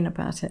brain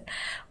about it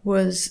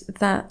was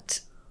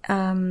that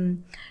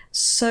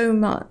so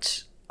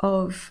much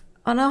of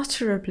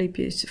unutterably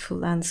beautiful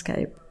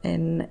landscape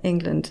in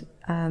England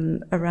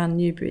around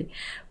Newbury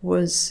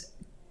was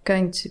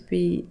going to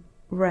be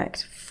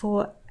wrecked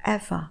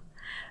forever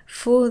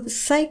for the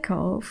sake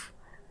of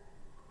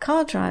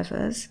car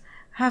drivers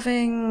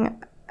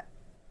having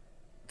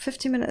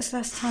 50 minutes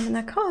less time in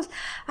their cars.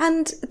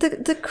 And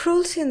the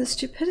cruelty and the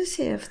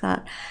stupidity of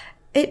that,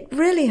 it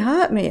really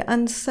hurt me.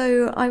 And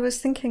so I was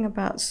thinking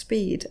about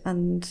speed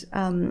and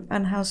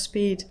how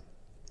speed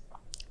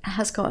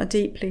has got a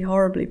deeply,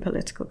 horribly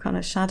political kind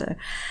of shadow,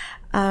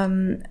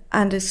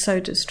 and is so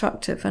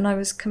destructive. And I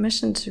was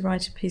commissioned to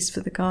write a piece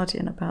for The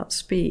Guardian about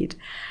speed.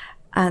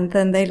 And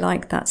then they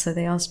liked that, so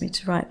they asked me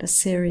to write a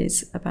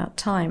series about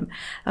time.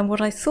 And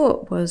what I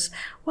thought was,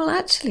 well,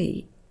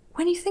 actually,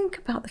 when you think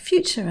about the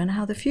future and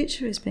how the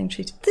future is being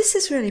treated, this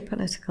is really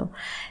political.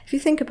 If you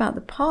think about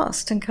the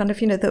past and kind of,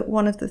 that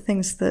one of the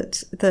things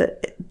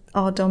that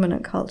our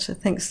dominant culture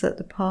thinks that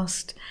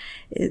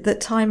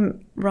that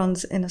time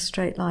runs in a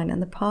straight line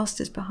and the past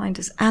is behind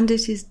us and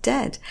it is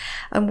dead.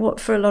 And what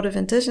for a lot of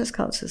Indigenous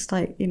cultures,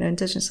 like,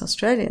 Indigenous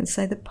Australians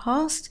say, the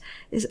past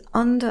is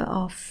under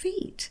our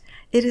feet.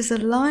 It is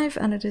alive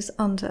and it is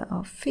under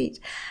our feet.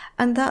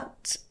 And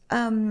that,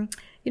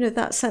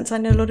 that sense, I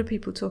know a lot of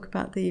people talk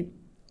about the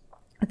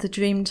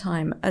dream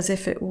time as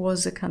if it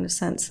was a kind of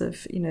sense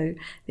of, the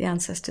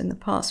ancestor in the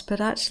past,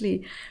 but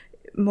actually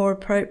more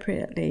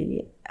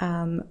appropriately,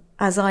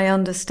 as I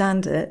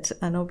understand it,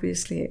 and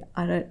obviously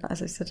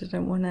as I said, I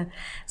don't want to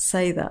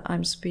say that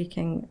I'm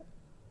speaking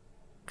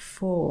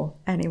for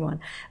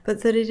anyone,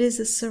 but that it is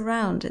a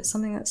surround, it's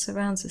something that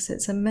surrounds us,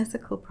 it's a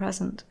mythical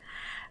present,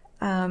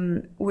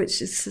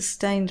 which is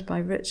sustained by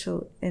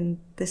ritual in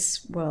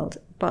this world,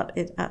 but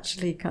it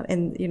actually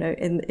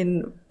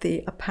in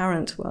the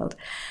apparent world,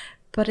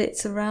 but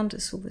it's around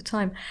us all the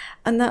time.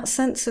 And that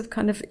sense of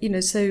kind of,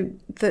 so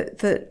that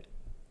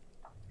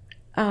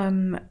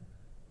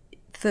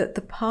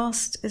the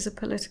past is a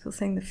political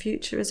thing, the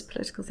future is a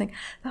political thing,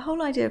 the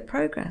whole idea of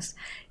progress,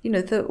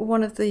 that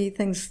one of the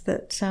things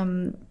that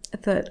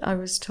I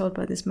was told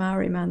by this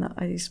Maori man that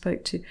I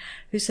spoke to,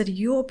 who said,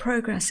 your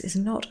progress is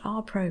not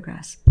our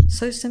progress.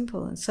 So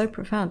simple and so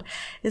profound,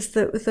 is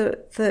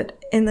that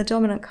in the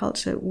dominant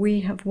culture,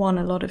 we have won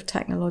a lot of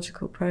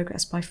technological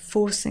progress by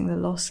forcing the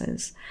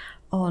losses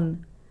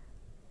on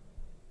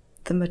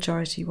the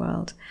majority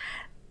world.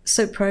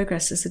 So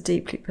progress is a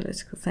deeply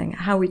political thing.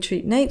 How we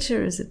treat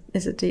nature is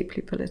a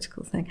deeply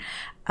political thing.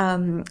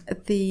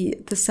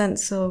 The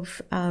sense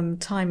of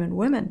time and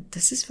women,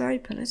 this is very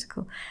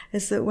political,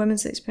 is that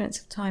women's experience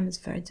of time is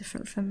very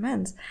different from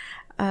men's.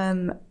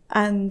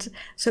 And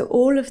so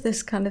all of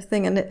this kind of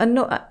thing,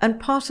 and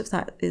part of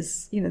that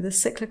is, the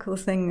cyclical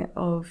thing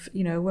of,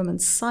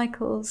 women's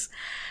cycles,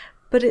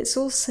 but it's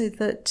also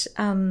that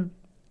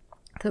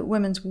that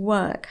women's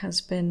work has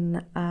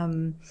been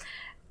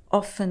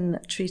often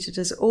treated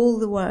as all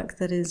the work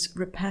that is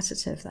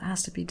repetitive, that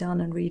has to be done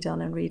and redone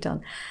and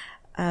redone.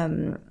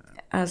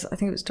 As I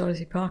think it was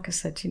Dorothy Parker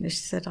said, she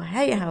said, I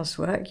hate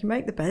housework. You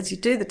make the beds, you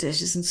do the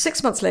dishes, and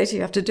 6 months later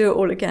you have to do it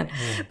all again.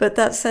 Mm. But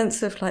that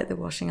sense of like the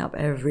washing up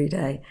every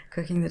day,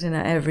 cooking the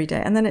dinner every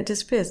day, and then it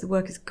disappears. The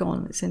work is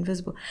gone. It's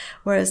invisible.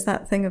 Whereas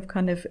that thing of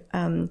kind of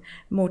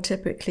more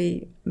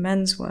typically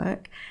men's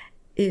work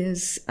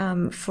is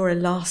for a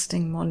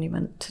lasting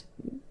monument.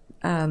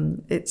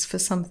 It's for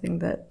something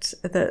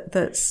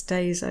that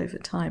stays over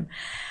time.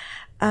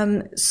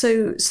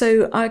 So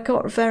I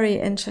got very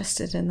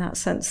interested in that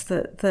sense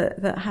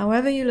that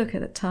however you look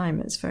at time,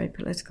 it's very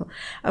political.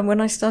 And when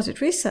I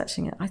started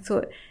researching it, I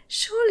thought,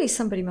 surely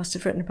somebody must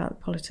have written about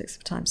the politics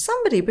of time.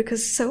 Somebody,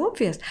 because it's so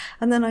obvious.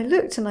 And then I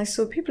looked and I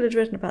saw people had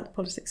written about the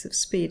politics of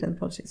speed and the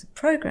politics of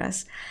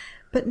progress,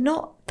 but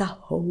not the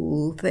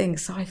whole thing.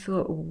 So I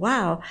thought,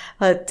 wow,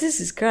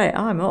 this is great.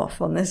 I'm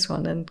off on this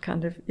one. And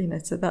kind of,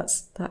 so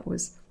that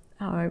was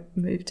how I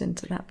moved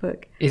into that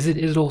book. Is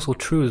it also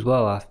true as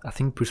well? I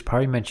think Bruce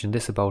Parry mentioned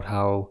this about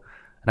how,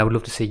 and I would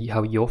love to see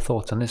how your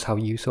thoughts on this, how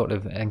you sort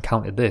of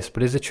encountered this.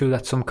 But is it true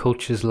that some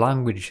cultures' the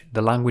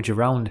language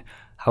around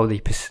how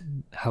they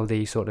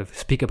sort of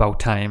speak about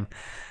time,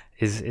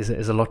 is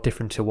a lot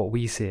different to what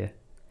we say?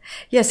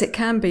 Yes, it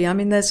can be. I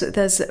mean,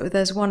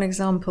 there's one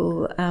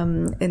example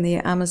in the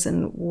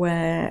Amazon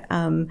where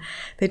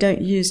they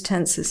don't use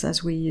tenses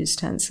as we use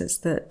tenses.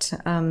 That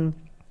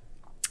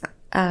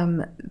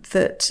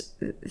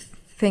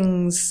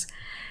things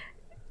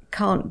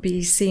can't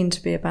be seen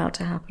to be about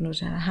to happen or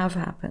to have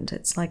happened.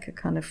 It's like a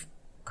kind of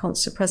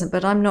constant present.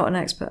 But I'm not an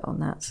expert on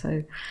that,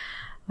 so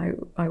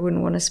I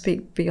wouldn't want to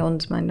speak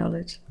beyond my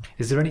knowledge.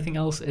 Is there anything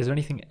else? Is there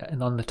anything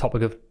on the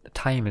topic of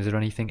time? Is there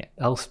anything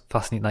else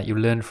fascinating that you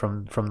learned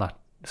from that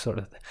sort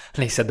of?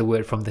 And he said the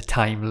word from the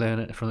time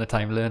learning,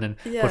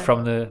 Yeah. but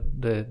from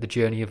the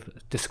journey of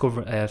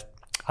discovering,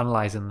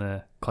 analysing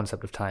the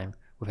concept of time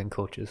within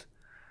cultures.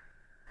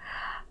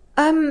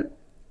 I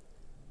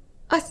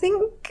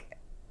think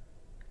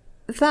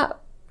that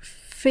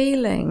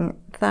feeling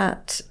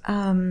that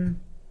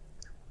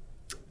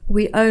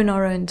we own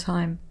our own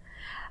time,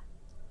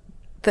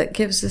 that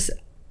gives us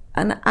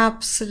an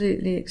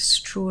absolutely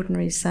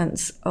extraordinary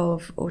sense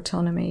of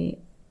autonomy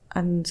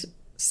and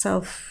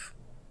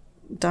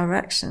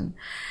self-direction.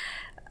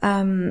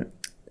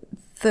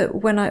 That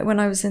when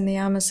I was in the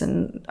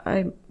Amazon,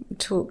 I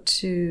talked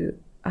to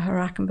a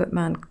Harakambut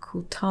man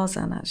called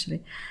Tarzan,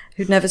 actually,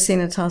 who'd never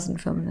seen a Tarzan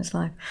film in his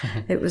life.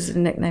 It was a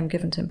nickname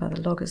given to him by the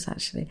loggers,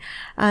 actually.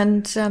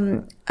 And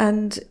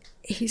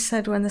he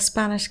said when the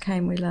Spanish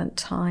came, we learnt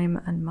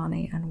time and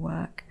money and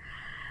work.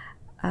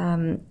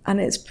 And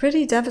it's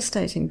pretty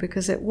devastating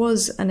because it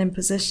was an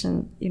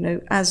imposition,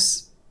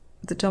 as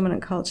the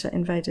dominant culture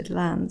invaded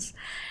lands,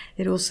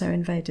 it also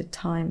invaded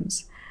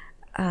times.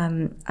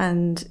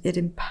 And it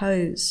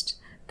imposed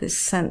this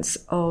sense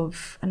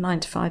of a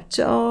 9-to-5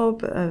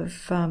 job,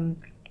 of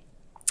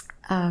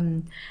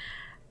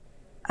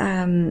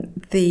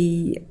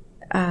the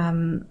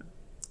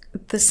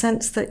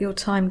sense that your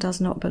time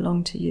does not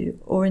belong to you,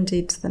 or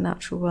indeed to the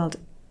natural world,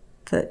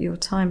 that your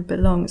time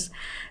belongs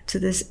to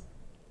this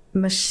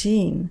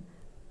machine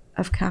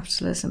of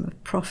capitalism,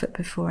 of profit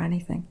before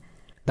anything.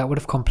 That would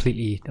have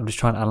completely, I'm just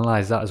trying to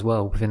analyse that as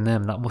well within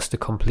them, that must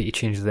have completely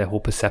changed their whole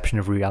perception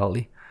of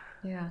reality.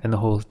 Yeah. And the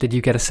whole, did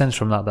you get a sense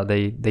from that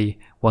they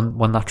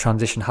when that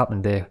transition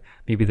happened,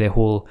 maybe their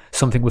whole,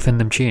 something within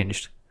them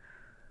changed,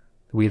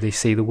 the way they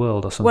see the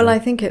world or something? Well, I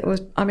think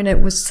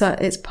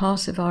it's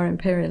part of our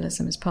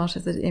imperialism. It's part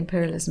of the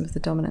imperialism of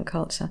the dominant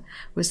culture,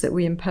 was that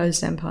we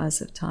imposed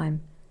empires of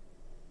time.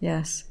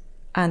 Yes,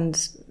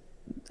 and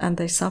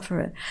they suffer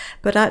it.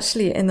 But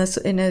actually, in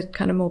a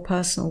kind of more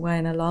personal way,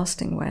 in a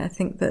lasting way, I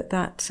think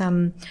that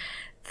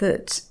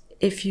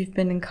if you've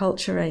been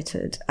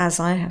enculturated, as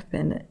I have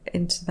been,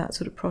 into that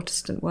sort of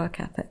Protestant work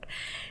ethic,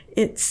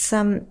 it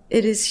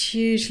is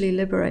hugely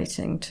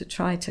liberating to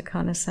try to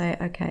kind of say,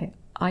 okay,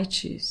 I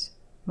choose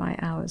my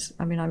hours.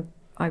 I mean,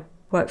 I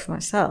work for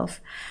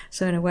myself,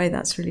 so in a way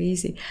that's really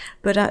easy.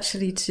 But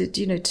actually, to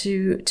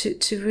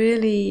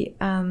really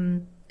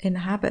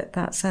inhabit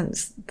that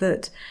sense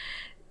that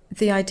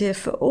the idea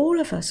for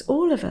all of us,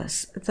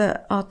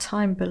 that our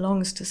time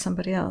belongs to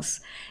somebody else,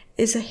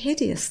 is a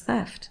hideous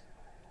theft.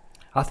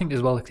 I think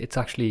as well, it's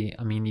actually,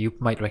 I mean, you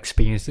might have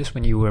experienced this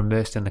when you were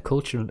immersed in the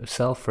culture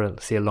itself for,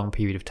 say, a long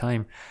period of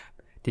time.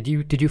 Did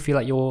you feel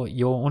like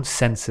your own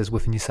senses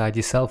within inside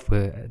yourself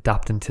were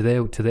adapting to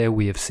their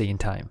way of seeing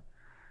time?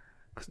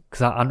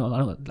 Because I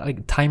know,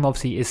 like, time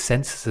obviously is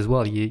senses as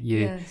well.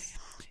 Yes.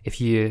 If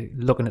you're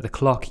looking at the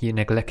clock, you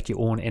neglect your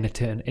own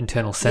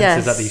internal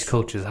senses that these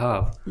cultures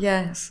have.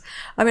 Yes.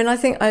 I mean, I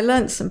think I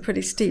learned some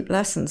pretty steep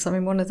lessons. I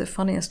mean, one of the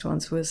funniest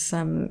ones was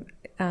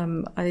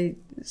I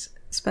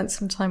spent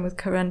some time with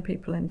Karen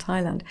people in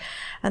Thailand,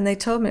 and they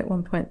told me at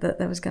one point that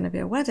there was going to be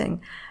a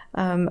wedding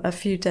a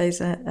few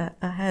days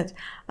ahead.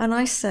 And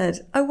I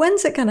said, oh,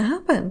 when's it going to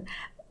happen?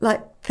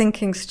 Like,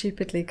 thinking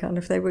stupidly, kind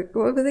of, what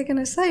were they going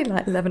to say?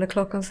 Like 11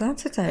 o'clock on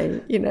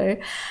Saturday,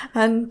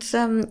 And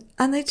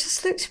they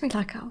just looked at me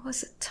like I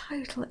was a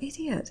total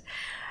idiot.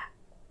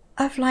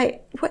 Of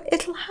like, well,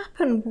 it'll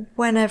happen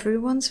when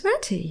everyone's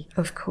ready,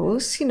 of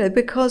course,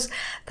 because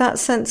that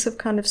sense of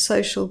kind of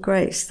social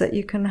grace that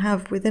you can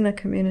have within a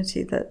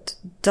community that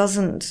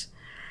doesn't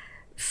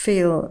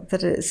feel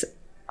that it's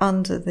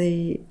under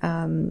the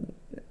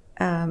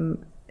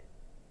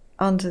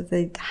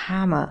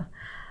hammer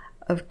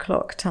of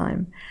clock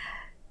time.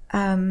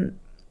 And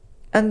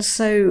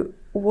so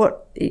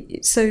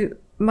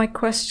my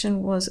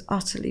question was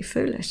utterly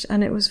foolish,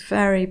 and it was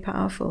very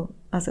powerful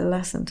as a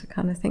lesson to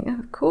kind of think, oh,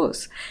 of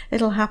course,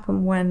 it'll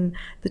happen when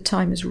the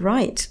time is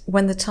right,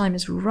 when the time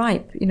is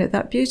ripe.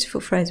 That beautiful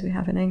phrase we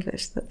have in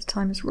English, that the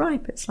time is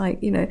ripe. It's like,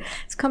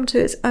 it's come to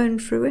its own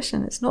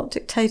fruition. It's not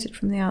dictated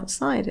from the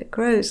outside. It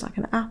grows like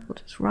an apple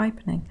just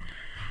ripening.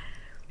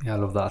 Yeah, I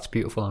love that. It's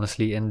beautiful,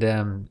 honestly.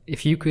 And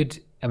if you could,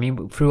 I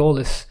mean, through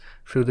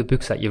the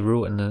books that you've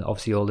wrote, and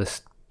obviously all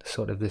this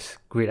sort of this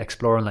great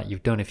exploring that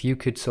you've done, if you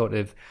could sort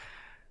of,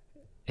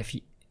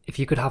 if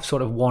you could have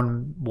sort of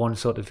one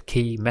sort of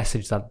key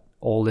message that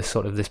all this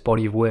sort of this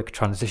body of work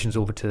transitions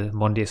over to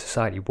modern day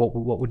society, what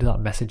would that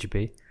message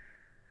be?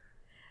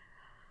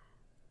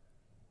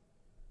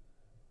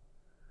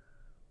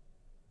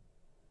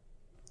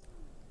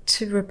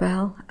 To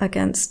rebel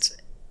against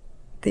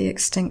the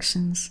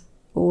extinctions,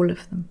 all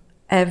of them.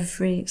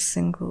 Every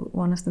single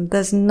one of them.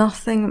 There's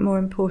nothing more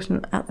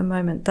important at the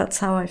moment. That's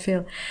how I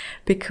feel,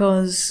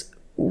 because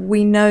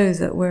we know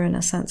that we're in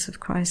a sense of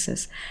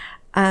crisis.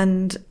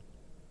 And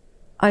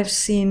I've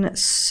seen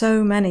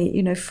so many,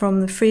 you know,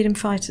 from the freedom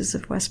fighters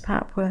of West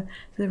Papua,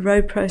 the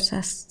road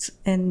protests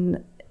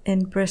in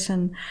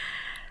Britain,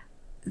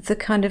 the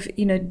kind of,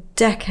 you know,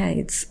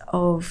 decades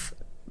of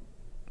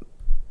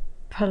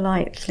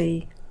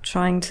politely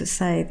trying to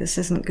say this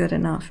isn't good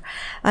enough.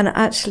 And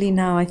actually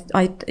now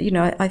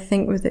I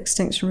think with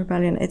Extinction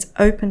Rebellion, it's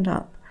opened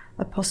up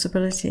a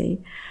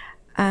possibility,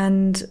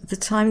 and the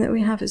time that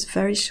we have is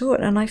very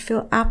short, and I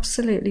feel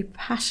absolutely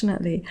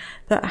passionately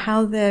that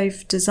how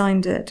they've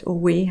designed it, or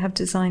we have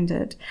designed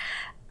it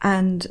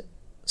and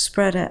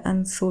spread it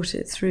and thought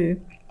it through,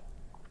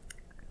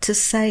 to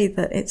say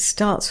that it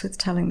starts with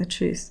telling the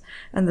truth,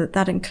 and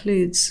that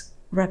includes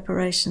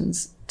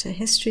reparations to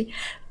history,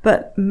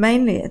 but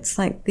mainly it's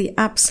like the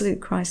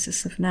absolute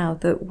crisis of now,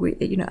 that we,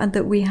 you know, and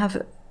that we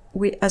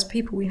as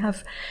people, we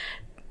have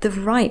the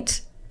right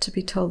to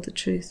be told the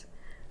truth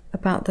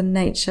about the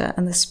nature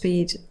and the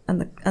speed and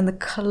the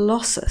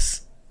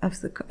colossus of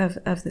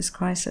this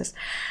crisis,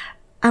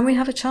 and we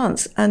have a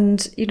chance.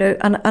 And you know,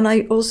 and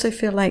I also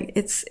feel like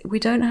we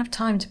don't have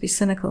time to be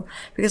cynical,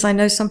 because I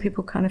know some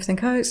people kind of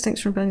think, oh,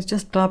 Extinction Rebellion is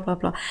just blah blah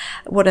blah,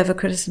 whatever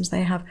criticisms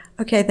they have.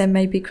 Okay, there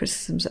may be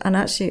criticisms, and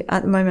actually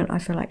at the moment I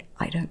feel like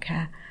I don't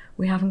care.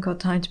 We haven't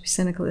got time to be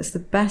cynical. It's the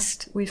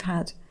best we've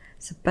had.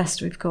 It's the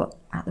best we've got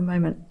at the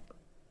moment.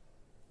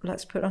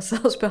 Let's put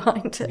ourselves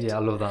behind it. Yeah, I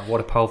love that. What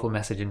a powerful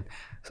message, and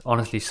it's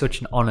honestly such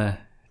an honour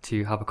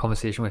to have a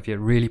conversation with you.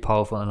 Really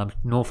powerful, and I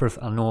know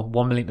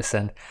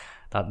 1,000,000%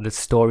 that the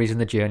stories and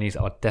the journeys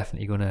are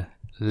definitely going to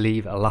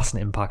leave a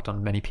lasting impact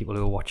on many people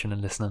who are watching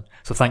and listening.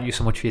 So thank you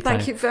so much for your time.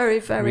 Thank you very,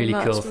 very really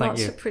much. Cool. Thank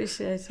much you.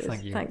 Appreciated.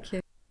 Thank you. Thank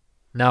you.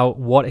 Now,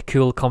 what a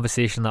cool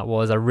conversation that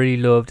was. I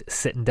really loved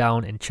sitting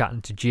down and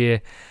chatting to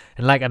Jay.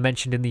 And like I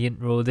mentioned in the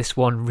intro, this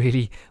one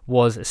really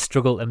was a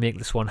struggle to make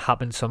this one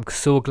happen. So I'm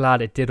so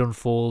glad it did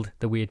unfold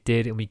the way it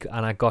did,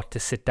 and I got to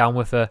sit down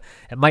with her.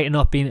 It might have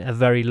not been a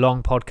very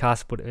long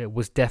podcast, but it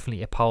was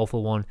definitely a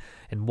powerful one,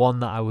 and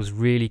one that I was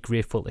really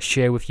grateful to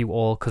share with you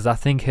all, because I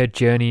think her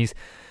journeys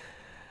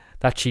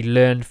that she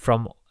learned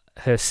from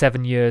her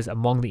 7 years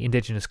among the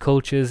indigenous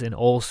cultures, and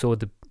also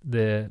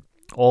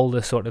all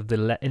the sort of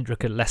the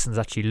intricate lessons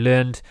that she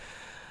learned,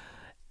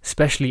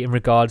 especially in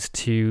regards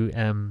to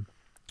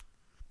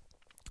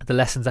the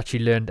lessons that she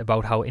learned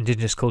about how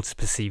indigenous cultures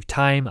perceive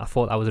time. I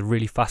thought that was a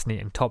really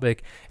fascinating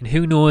topic, and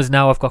who knows,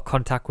 now I've got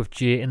contact with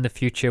Jay in the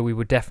future, I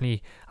would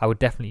definitely I'm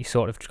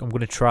going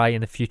to try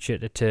in the future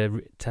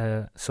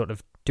to sort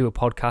of do a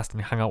podcast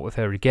and hang out with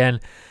her again,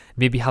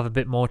 maybe have a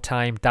bit more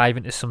time, dive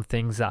into some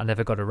things that I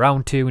never got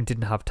around to and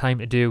didn't have time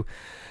to do.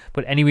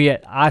 But anyway,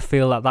 I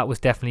feel that was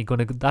definitely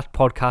that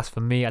podcast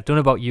for me. I don't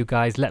know about you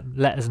guys, let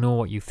us know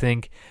what you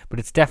think, but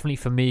it's definitely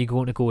for me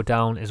going to go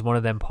down as one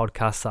of them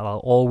podcasts that I'll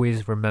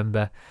always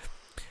remember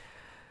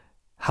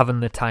having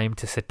the time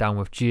to sit down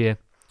with Jay.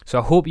 So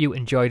I hope you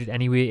enjoyed it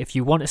anyway. If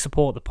you want to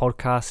support the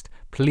podcast,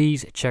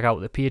 please check out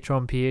the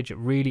Patreon page. It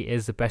really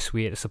is the best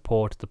way to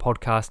support the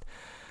podcast.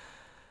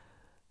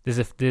 There's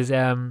a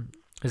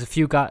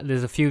few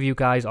of you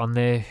guys on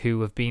there who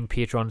have been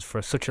patrons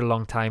for such a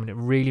long time, and it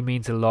really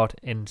means a lot.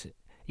 And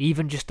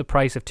even just the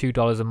price of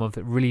 $2 a month,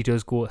 it really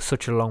does go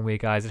such a long way,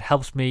 guys. It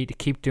helps me to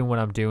keep doing what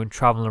I'm doing,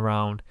 traveling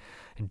around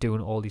and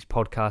doing all these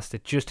podcasts.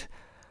 It just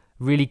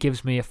really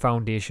gives me a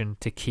foundation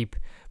to keep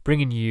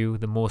bringing you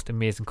the most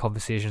amazing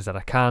conversations that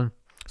I can.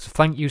 So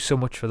thank you so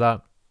much for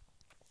that.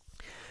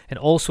 And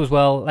also as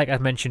well, like I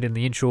mentioned in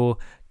the intro,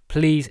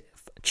 please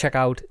check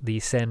out the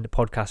Ascend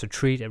Podcast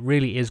Retreat. It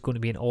really is going to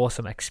be an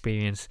awesome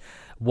experience,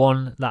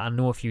 one that I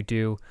know if you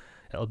do,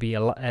 it'll be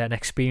an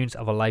experience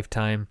of a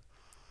lifetime.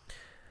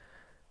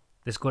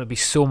 There's going to be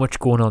so much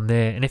going on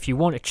there, and if you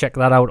want to check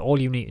that out, all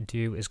you need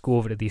to do is go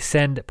over to the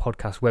Ascend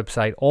Podcast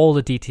website. All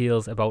the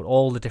details about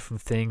all the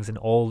different things and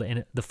all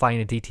the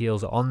finer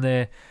details are on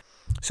there.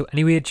 So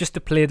anyway, just to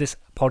play this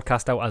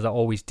podcast out as I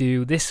always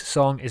do, this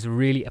song is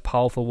really a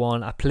powerful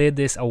one. I played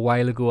this a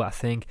while ago. I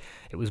think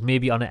it was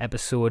maybe on an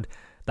episode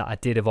that I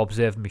did of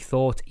Observe Me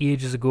Thought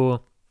ages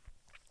ago,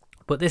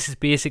 but this is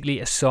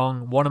basically a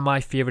song, one of my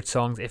favourite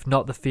songs, if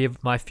not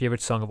my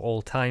favourite song of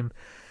all time.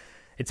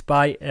 It's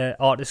by an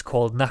artist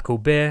called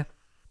Nako Bear,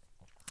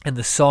 and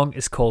the song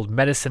is called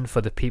Medicine for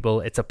the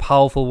People. It's a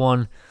powerful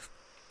one,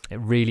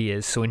 it really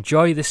is. So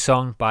enjoy this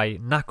song by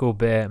Nako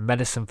Bear,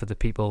 Medicine for the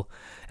People,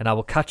 and I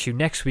will catch you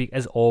next week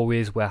as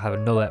always, where I have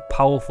another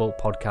powerful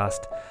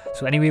podcast.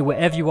 So anyway,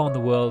 wherever you are in the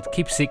world,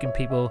 keep seeking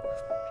people.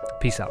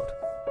 Peace out.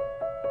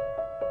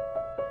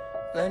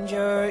 Lend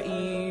your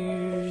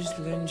ears,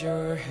 lend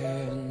your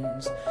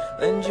hands,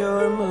 lend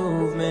your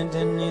movement,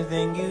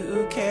 anything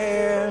you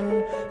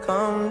can.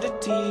 Come to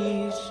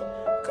teach,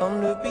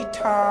 come to be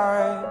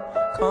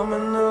taught, come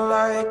in the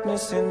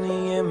likeness and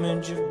the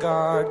image of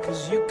God.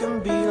 'Cause you can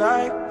be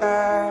like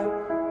that,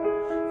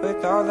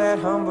 with all that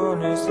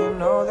humbleness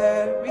and all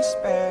that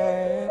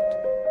respect.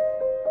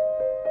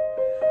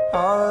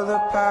 All of the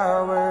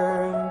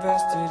power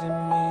invested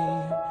in me.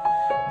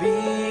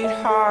 Beat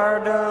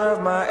hard to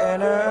love my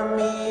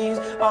enemies.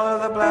 All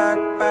of the black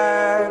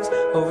bags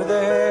over the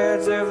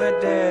heads of the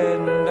dead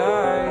and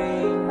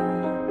dying.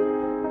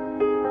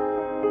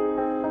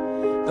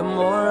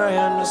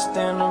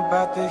 understand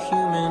about the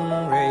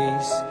human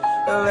race,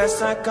 the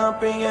less I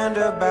comprehend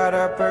about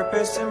our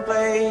purpose and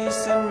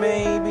place. And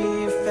maybe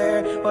if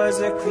there was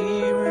a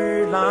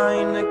clearer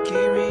line, the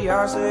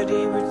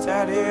curiosity would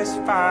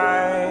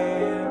satisfy.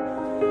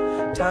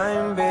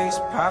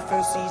 Time-based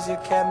prophecies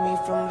that kept me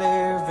from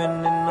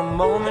living. In the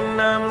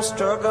moment I'm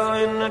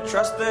struggling to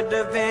trust the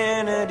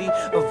divinity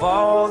of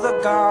all the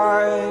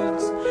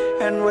gods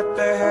and what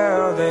the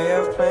hell they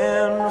have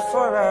planned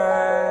for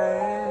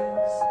us.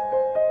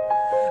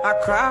 I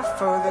cry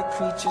for the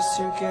creatures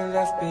who get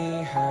left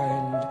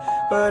behind,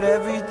 but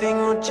everything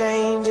will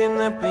change in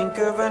the blink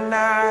of an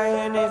eye.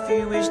 And if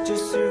you wish to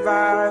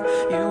survive,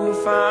 you will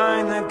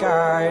find the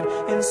guide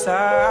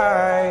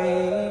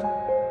inside.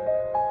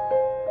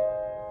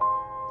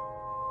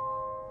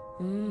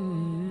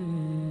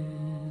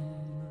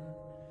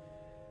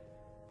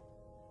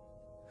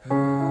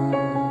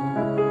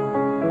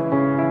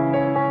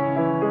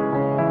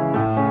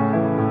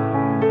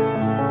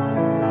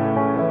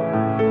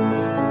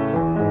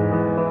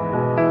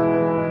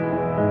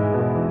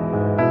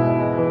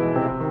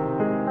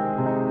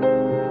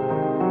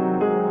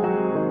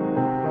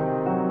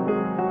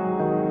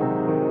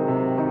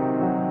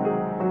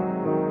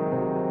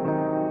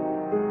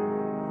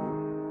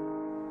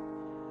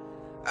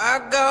 I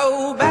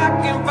go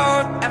back and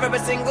forth every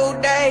single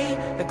day.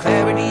 The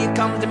clarity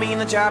comes to me in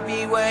the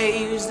choppy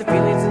waves. The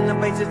feelings and the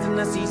places and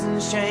the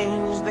seasons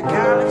change. The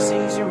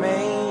galaxies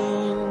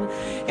remain.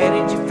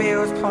 Energy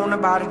fields pulling a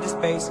body to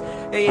space.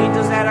 The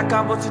angels that are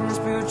coupled in the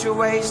spiritual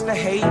waste. The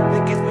hate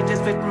that gets me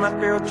just fit my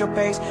spiritual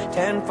pace.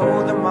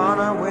 Tenfold the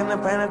mana when the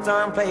planets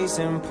are in place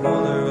in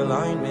polar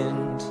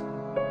alignment.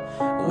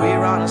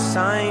 We're on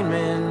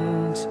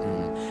assignment.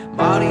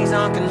 Bodies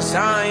on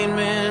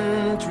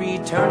consignment,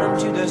 return them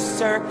to the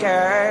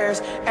circus.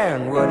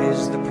 And what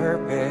is the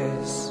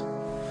purpose?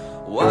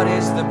 What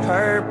is the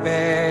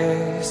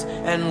purpose?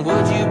 And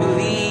would you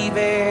believe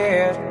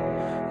it?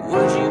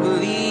 Would you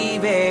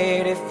believe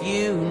it if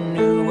you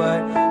knew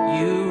what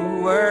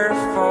you were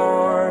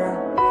for?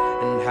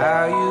 And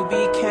how you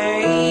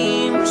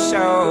became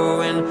so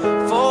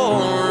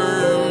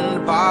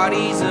informed.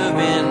 Bodies of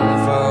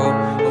info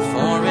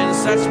performing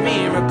such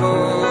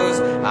miracles.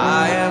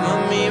 I am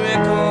a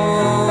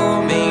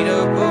miracle made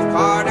up of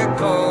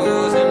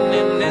particles, and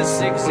in this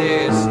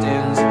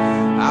existence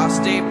I'll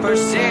stay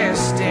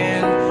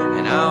persistent,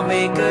 and I'll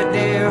make a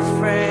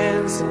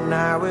difference, and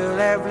I will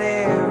have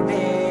lived it.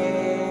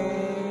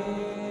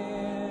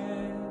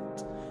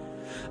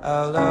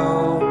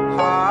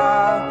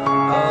 Aloha,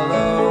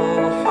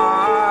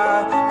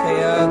 aloha,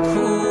 kea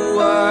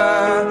kua,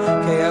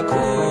 kea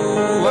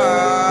kua.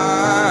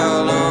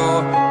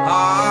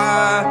 Aloha,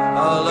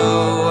 aloha.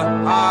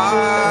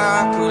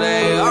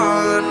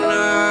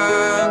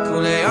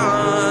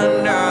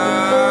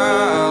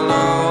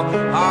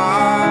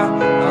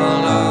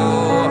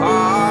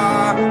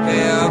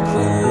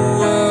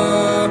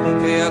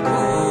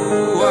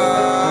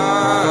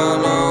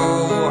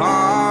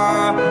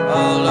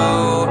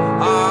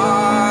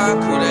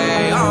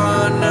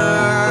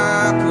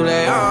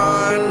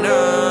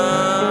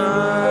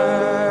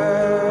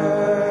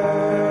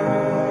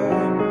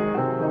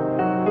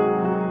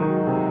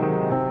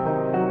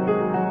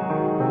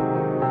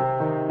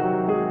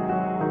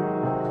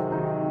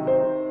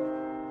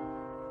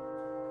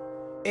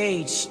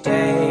 Each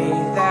day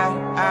that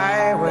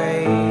I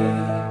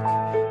wake,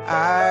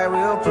 I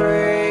will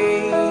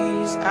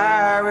praise,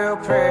 I will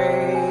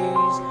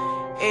praise.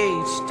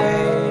 Each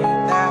day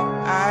that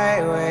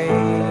I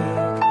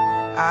wake,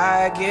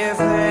 I give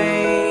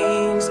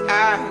thanks,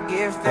 I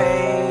give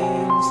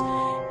thanks.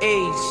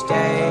 Each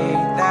day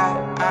that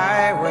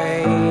I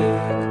wake,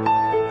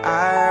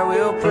 I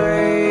will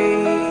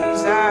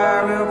praise,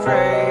 I will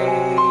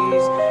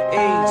praise.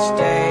 Each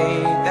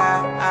day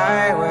that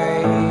I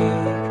wake,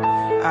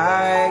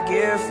 I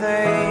give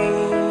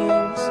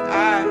thanks,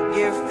 I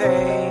give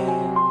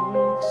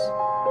thanks.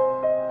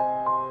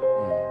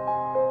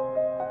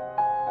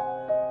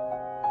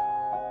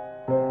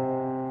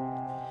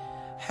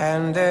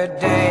 And the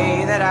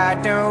day that I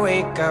don't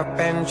wake up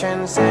and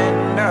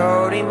transcend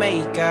holy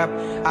makeup,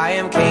 I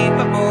am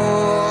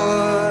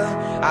capable,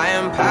 I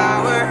am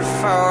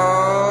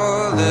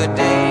powerful. The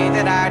day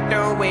that I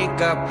don't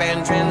wake up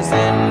and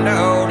transcend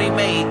holy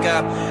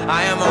makeup,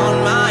 I am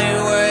on my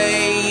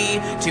way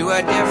to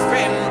a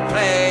different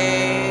place.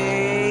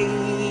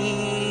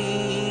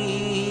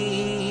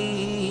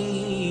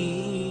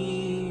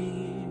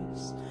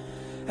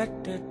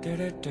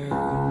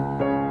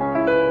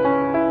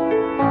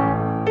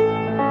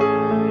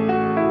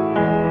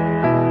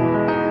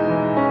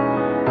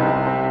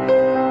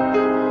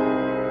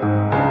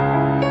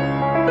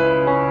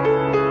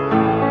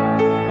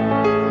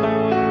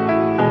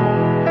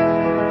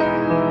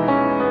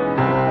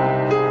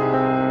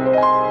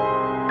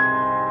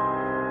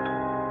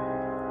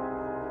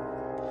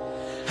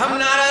 I'm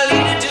not a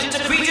leader, just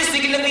a creature,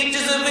 seeking the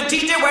features of a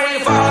teacher. Where you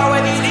follow,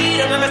 where you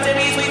lead, I'm a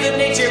mysterious ways of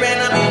nature,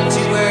 and I'm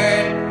into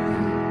it.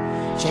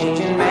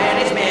 Changing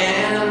management.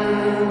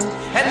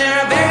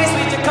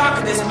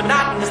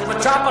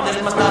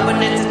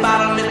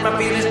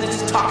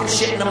 talking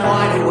shit and I'm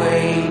wide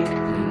awake.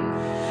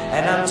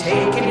 And I'm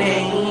taking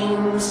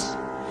names.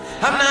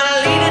 I'm not a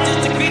leader,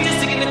 just a creature,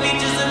 sticking the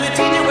features of a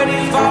teacher. Whether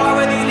you follow,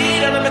 whether you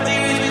lead on the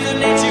mysterious ways of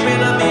nature.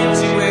 And I'm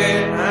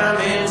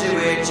into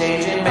it,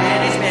 changing man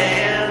is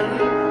man.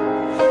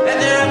 And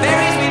there are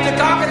various ways to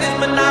conquer this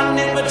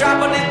monotonous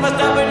metropolis. My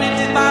stubbornness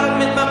is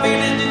bottomless, my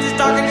feelings is just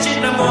talking shit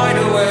and I'm wide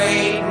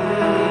awake.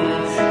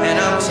 And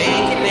I'm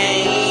taking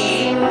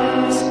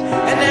names.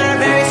 And there are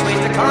various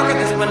ways to conquer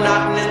this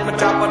monotonous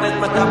metropolis.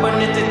 My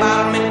stubbornness is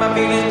bottomless, my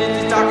feelings is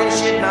just talking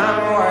shit and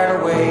I'm wide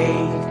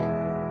awake.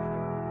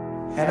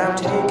 And I'm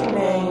taking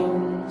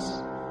names.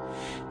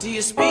 Do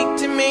you speak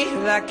to me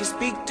like you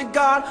speak to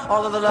God?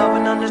 All of the love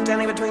and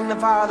understanding between the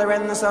Father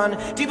and the Son.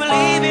 Do you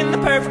believe in the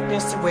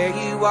perfectness of where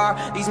you are?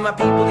 These are my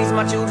people, these are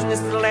my children,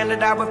 this is the land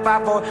that I would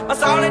fight for. My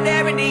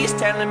solidarity is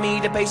telling me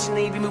to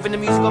patiently be moving the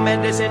musical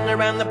medicine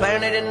around the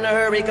planet in a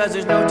hurry, cause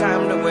there's no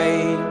time to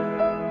wait.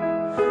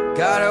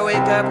 Gotta wake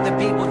up the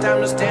people,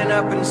 time to stand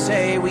up and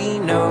say we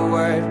know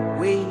what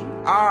we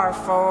are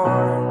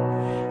for.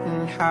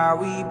 How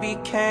we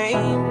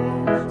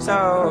became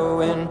so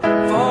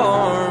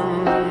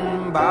informed,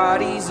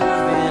 bodies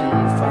of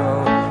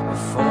info,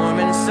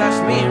 performing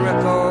such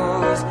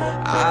miracles.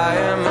 I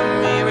am a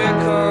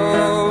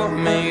miracle,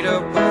 made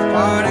up of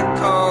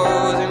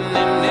particles, and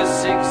in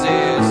this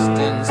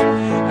existence,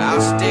 I'll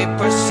stay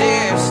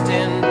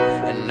persistent,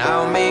 and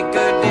I'll make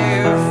a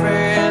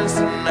difference,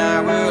 and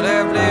I will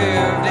have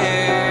lived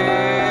it.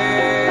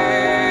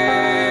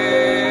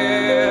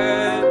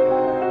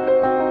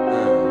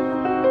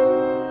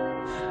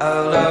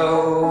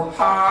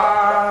 Aloha,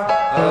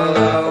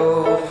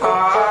 aloha,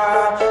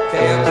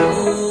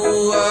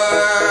 keakua,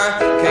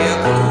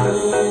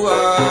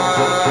 keakua.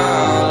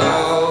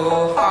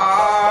 Aloha,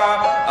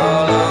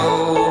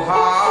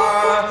 aloha,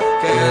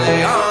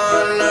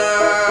 kuleana,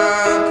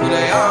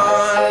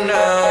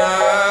 kuleana.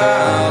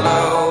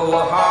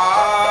 Aloha,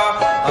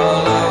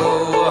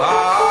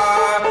 aloha,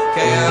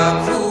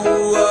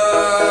 keakua,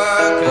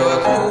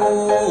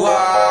 keakua.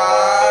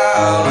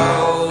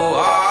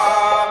 Aloha.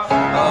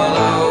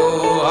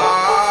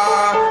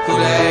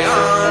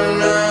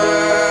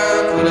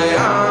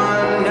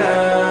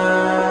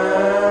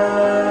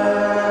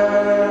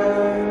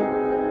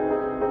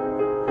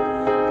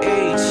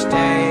 Each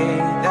day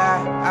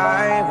that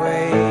I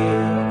wait,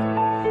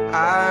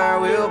 I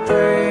will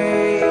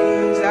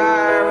praise,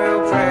 I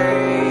will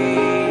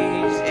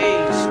praise.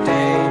 Each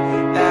day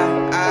that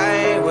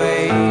I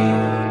wait,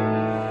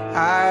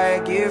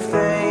 I give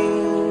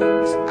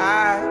thanks, I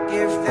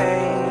give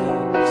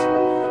thanks.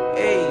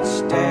 Each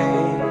day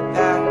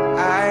that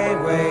I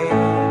wait,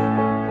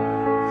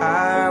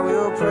 I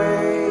will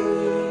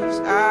praise,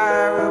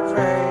 I will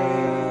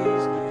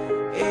praise.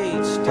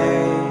 Each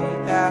day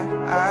that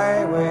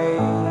I wait,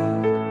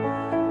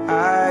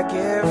 I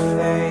give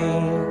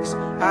thanks,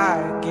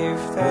 I give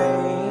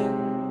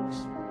thanks.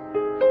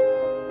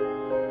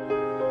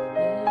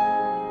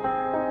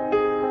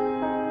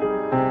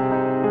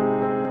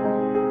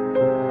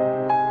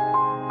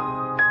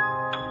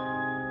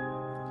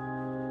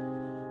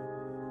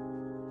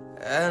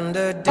 And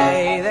a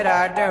day that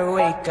I dare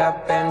wake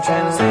up and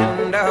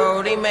transcend the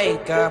holy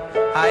makeup.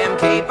 I am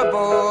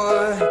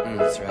capable,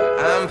 that's right,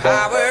 I'm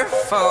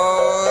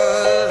powerful.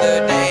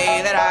 The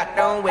day that I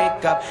don't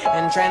wake up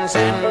and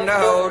transcend the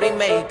holy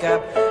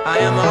makeup, I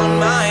am on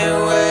my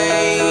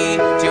way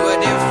to a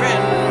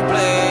different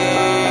place.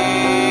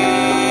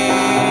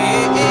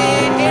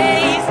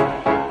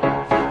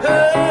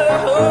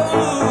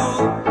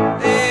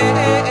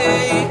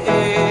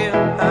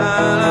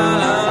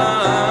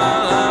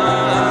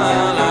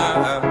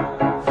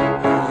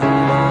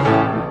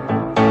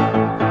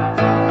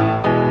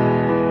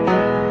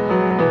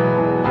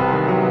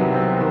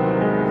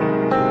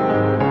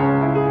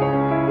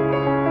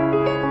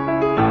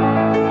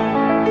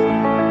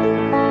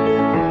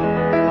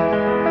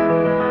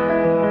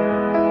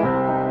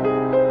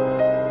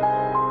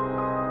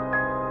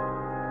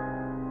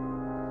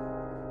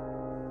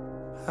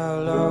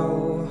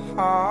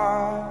 Aloha,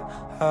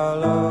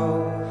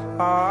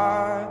 aloha,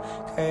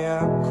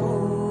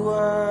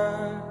 keakua,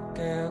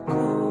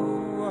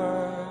 keakua.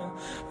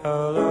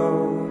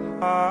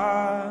 Aloha,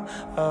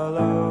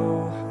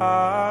 aloha,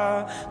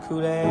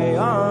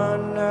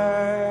 kuleana,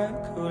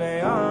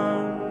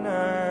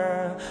 kuleana.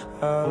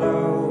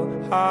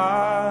 Aloha,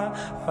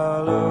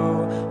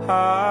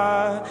 aloha,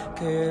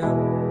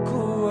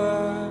 keakua,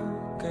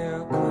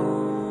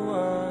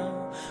 keakua.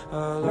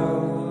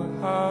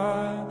 Aloha,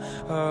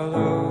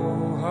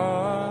 aloha,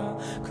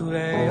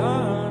 kuleana.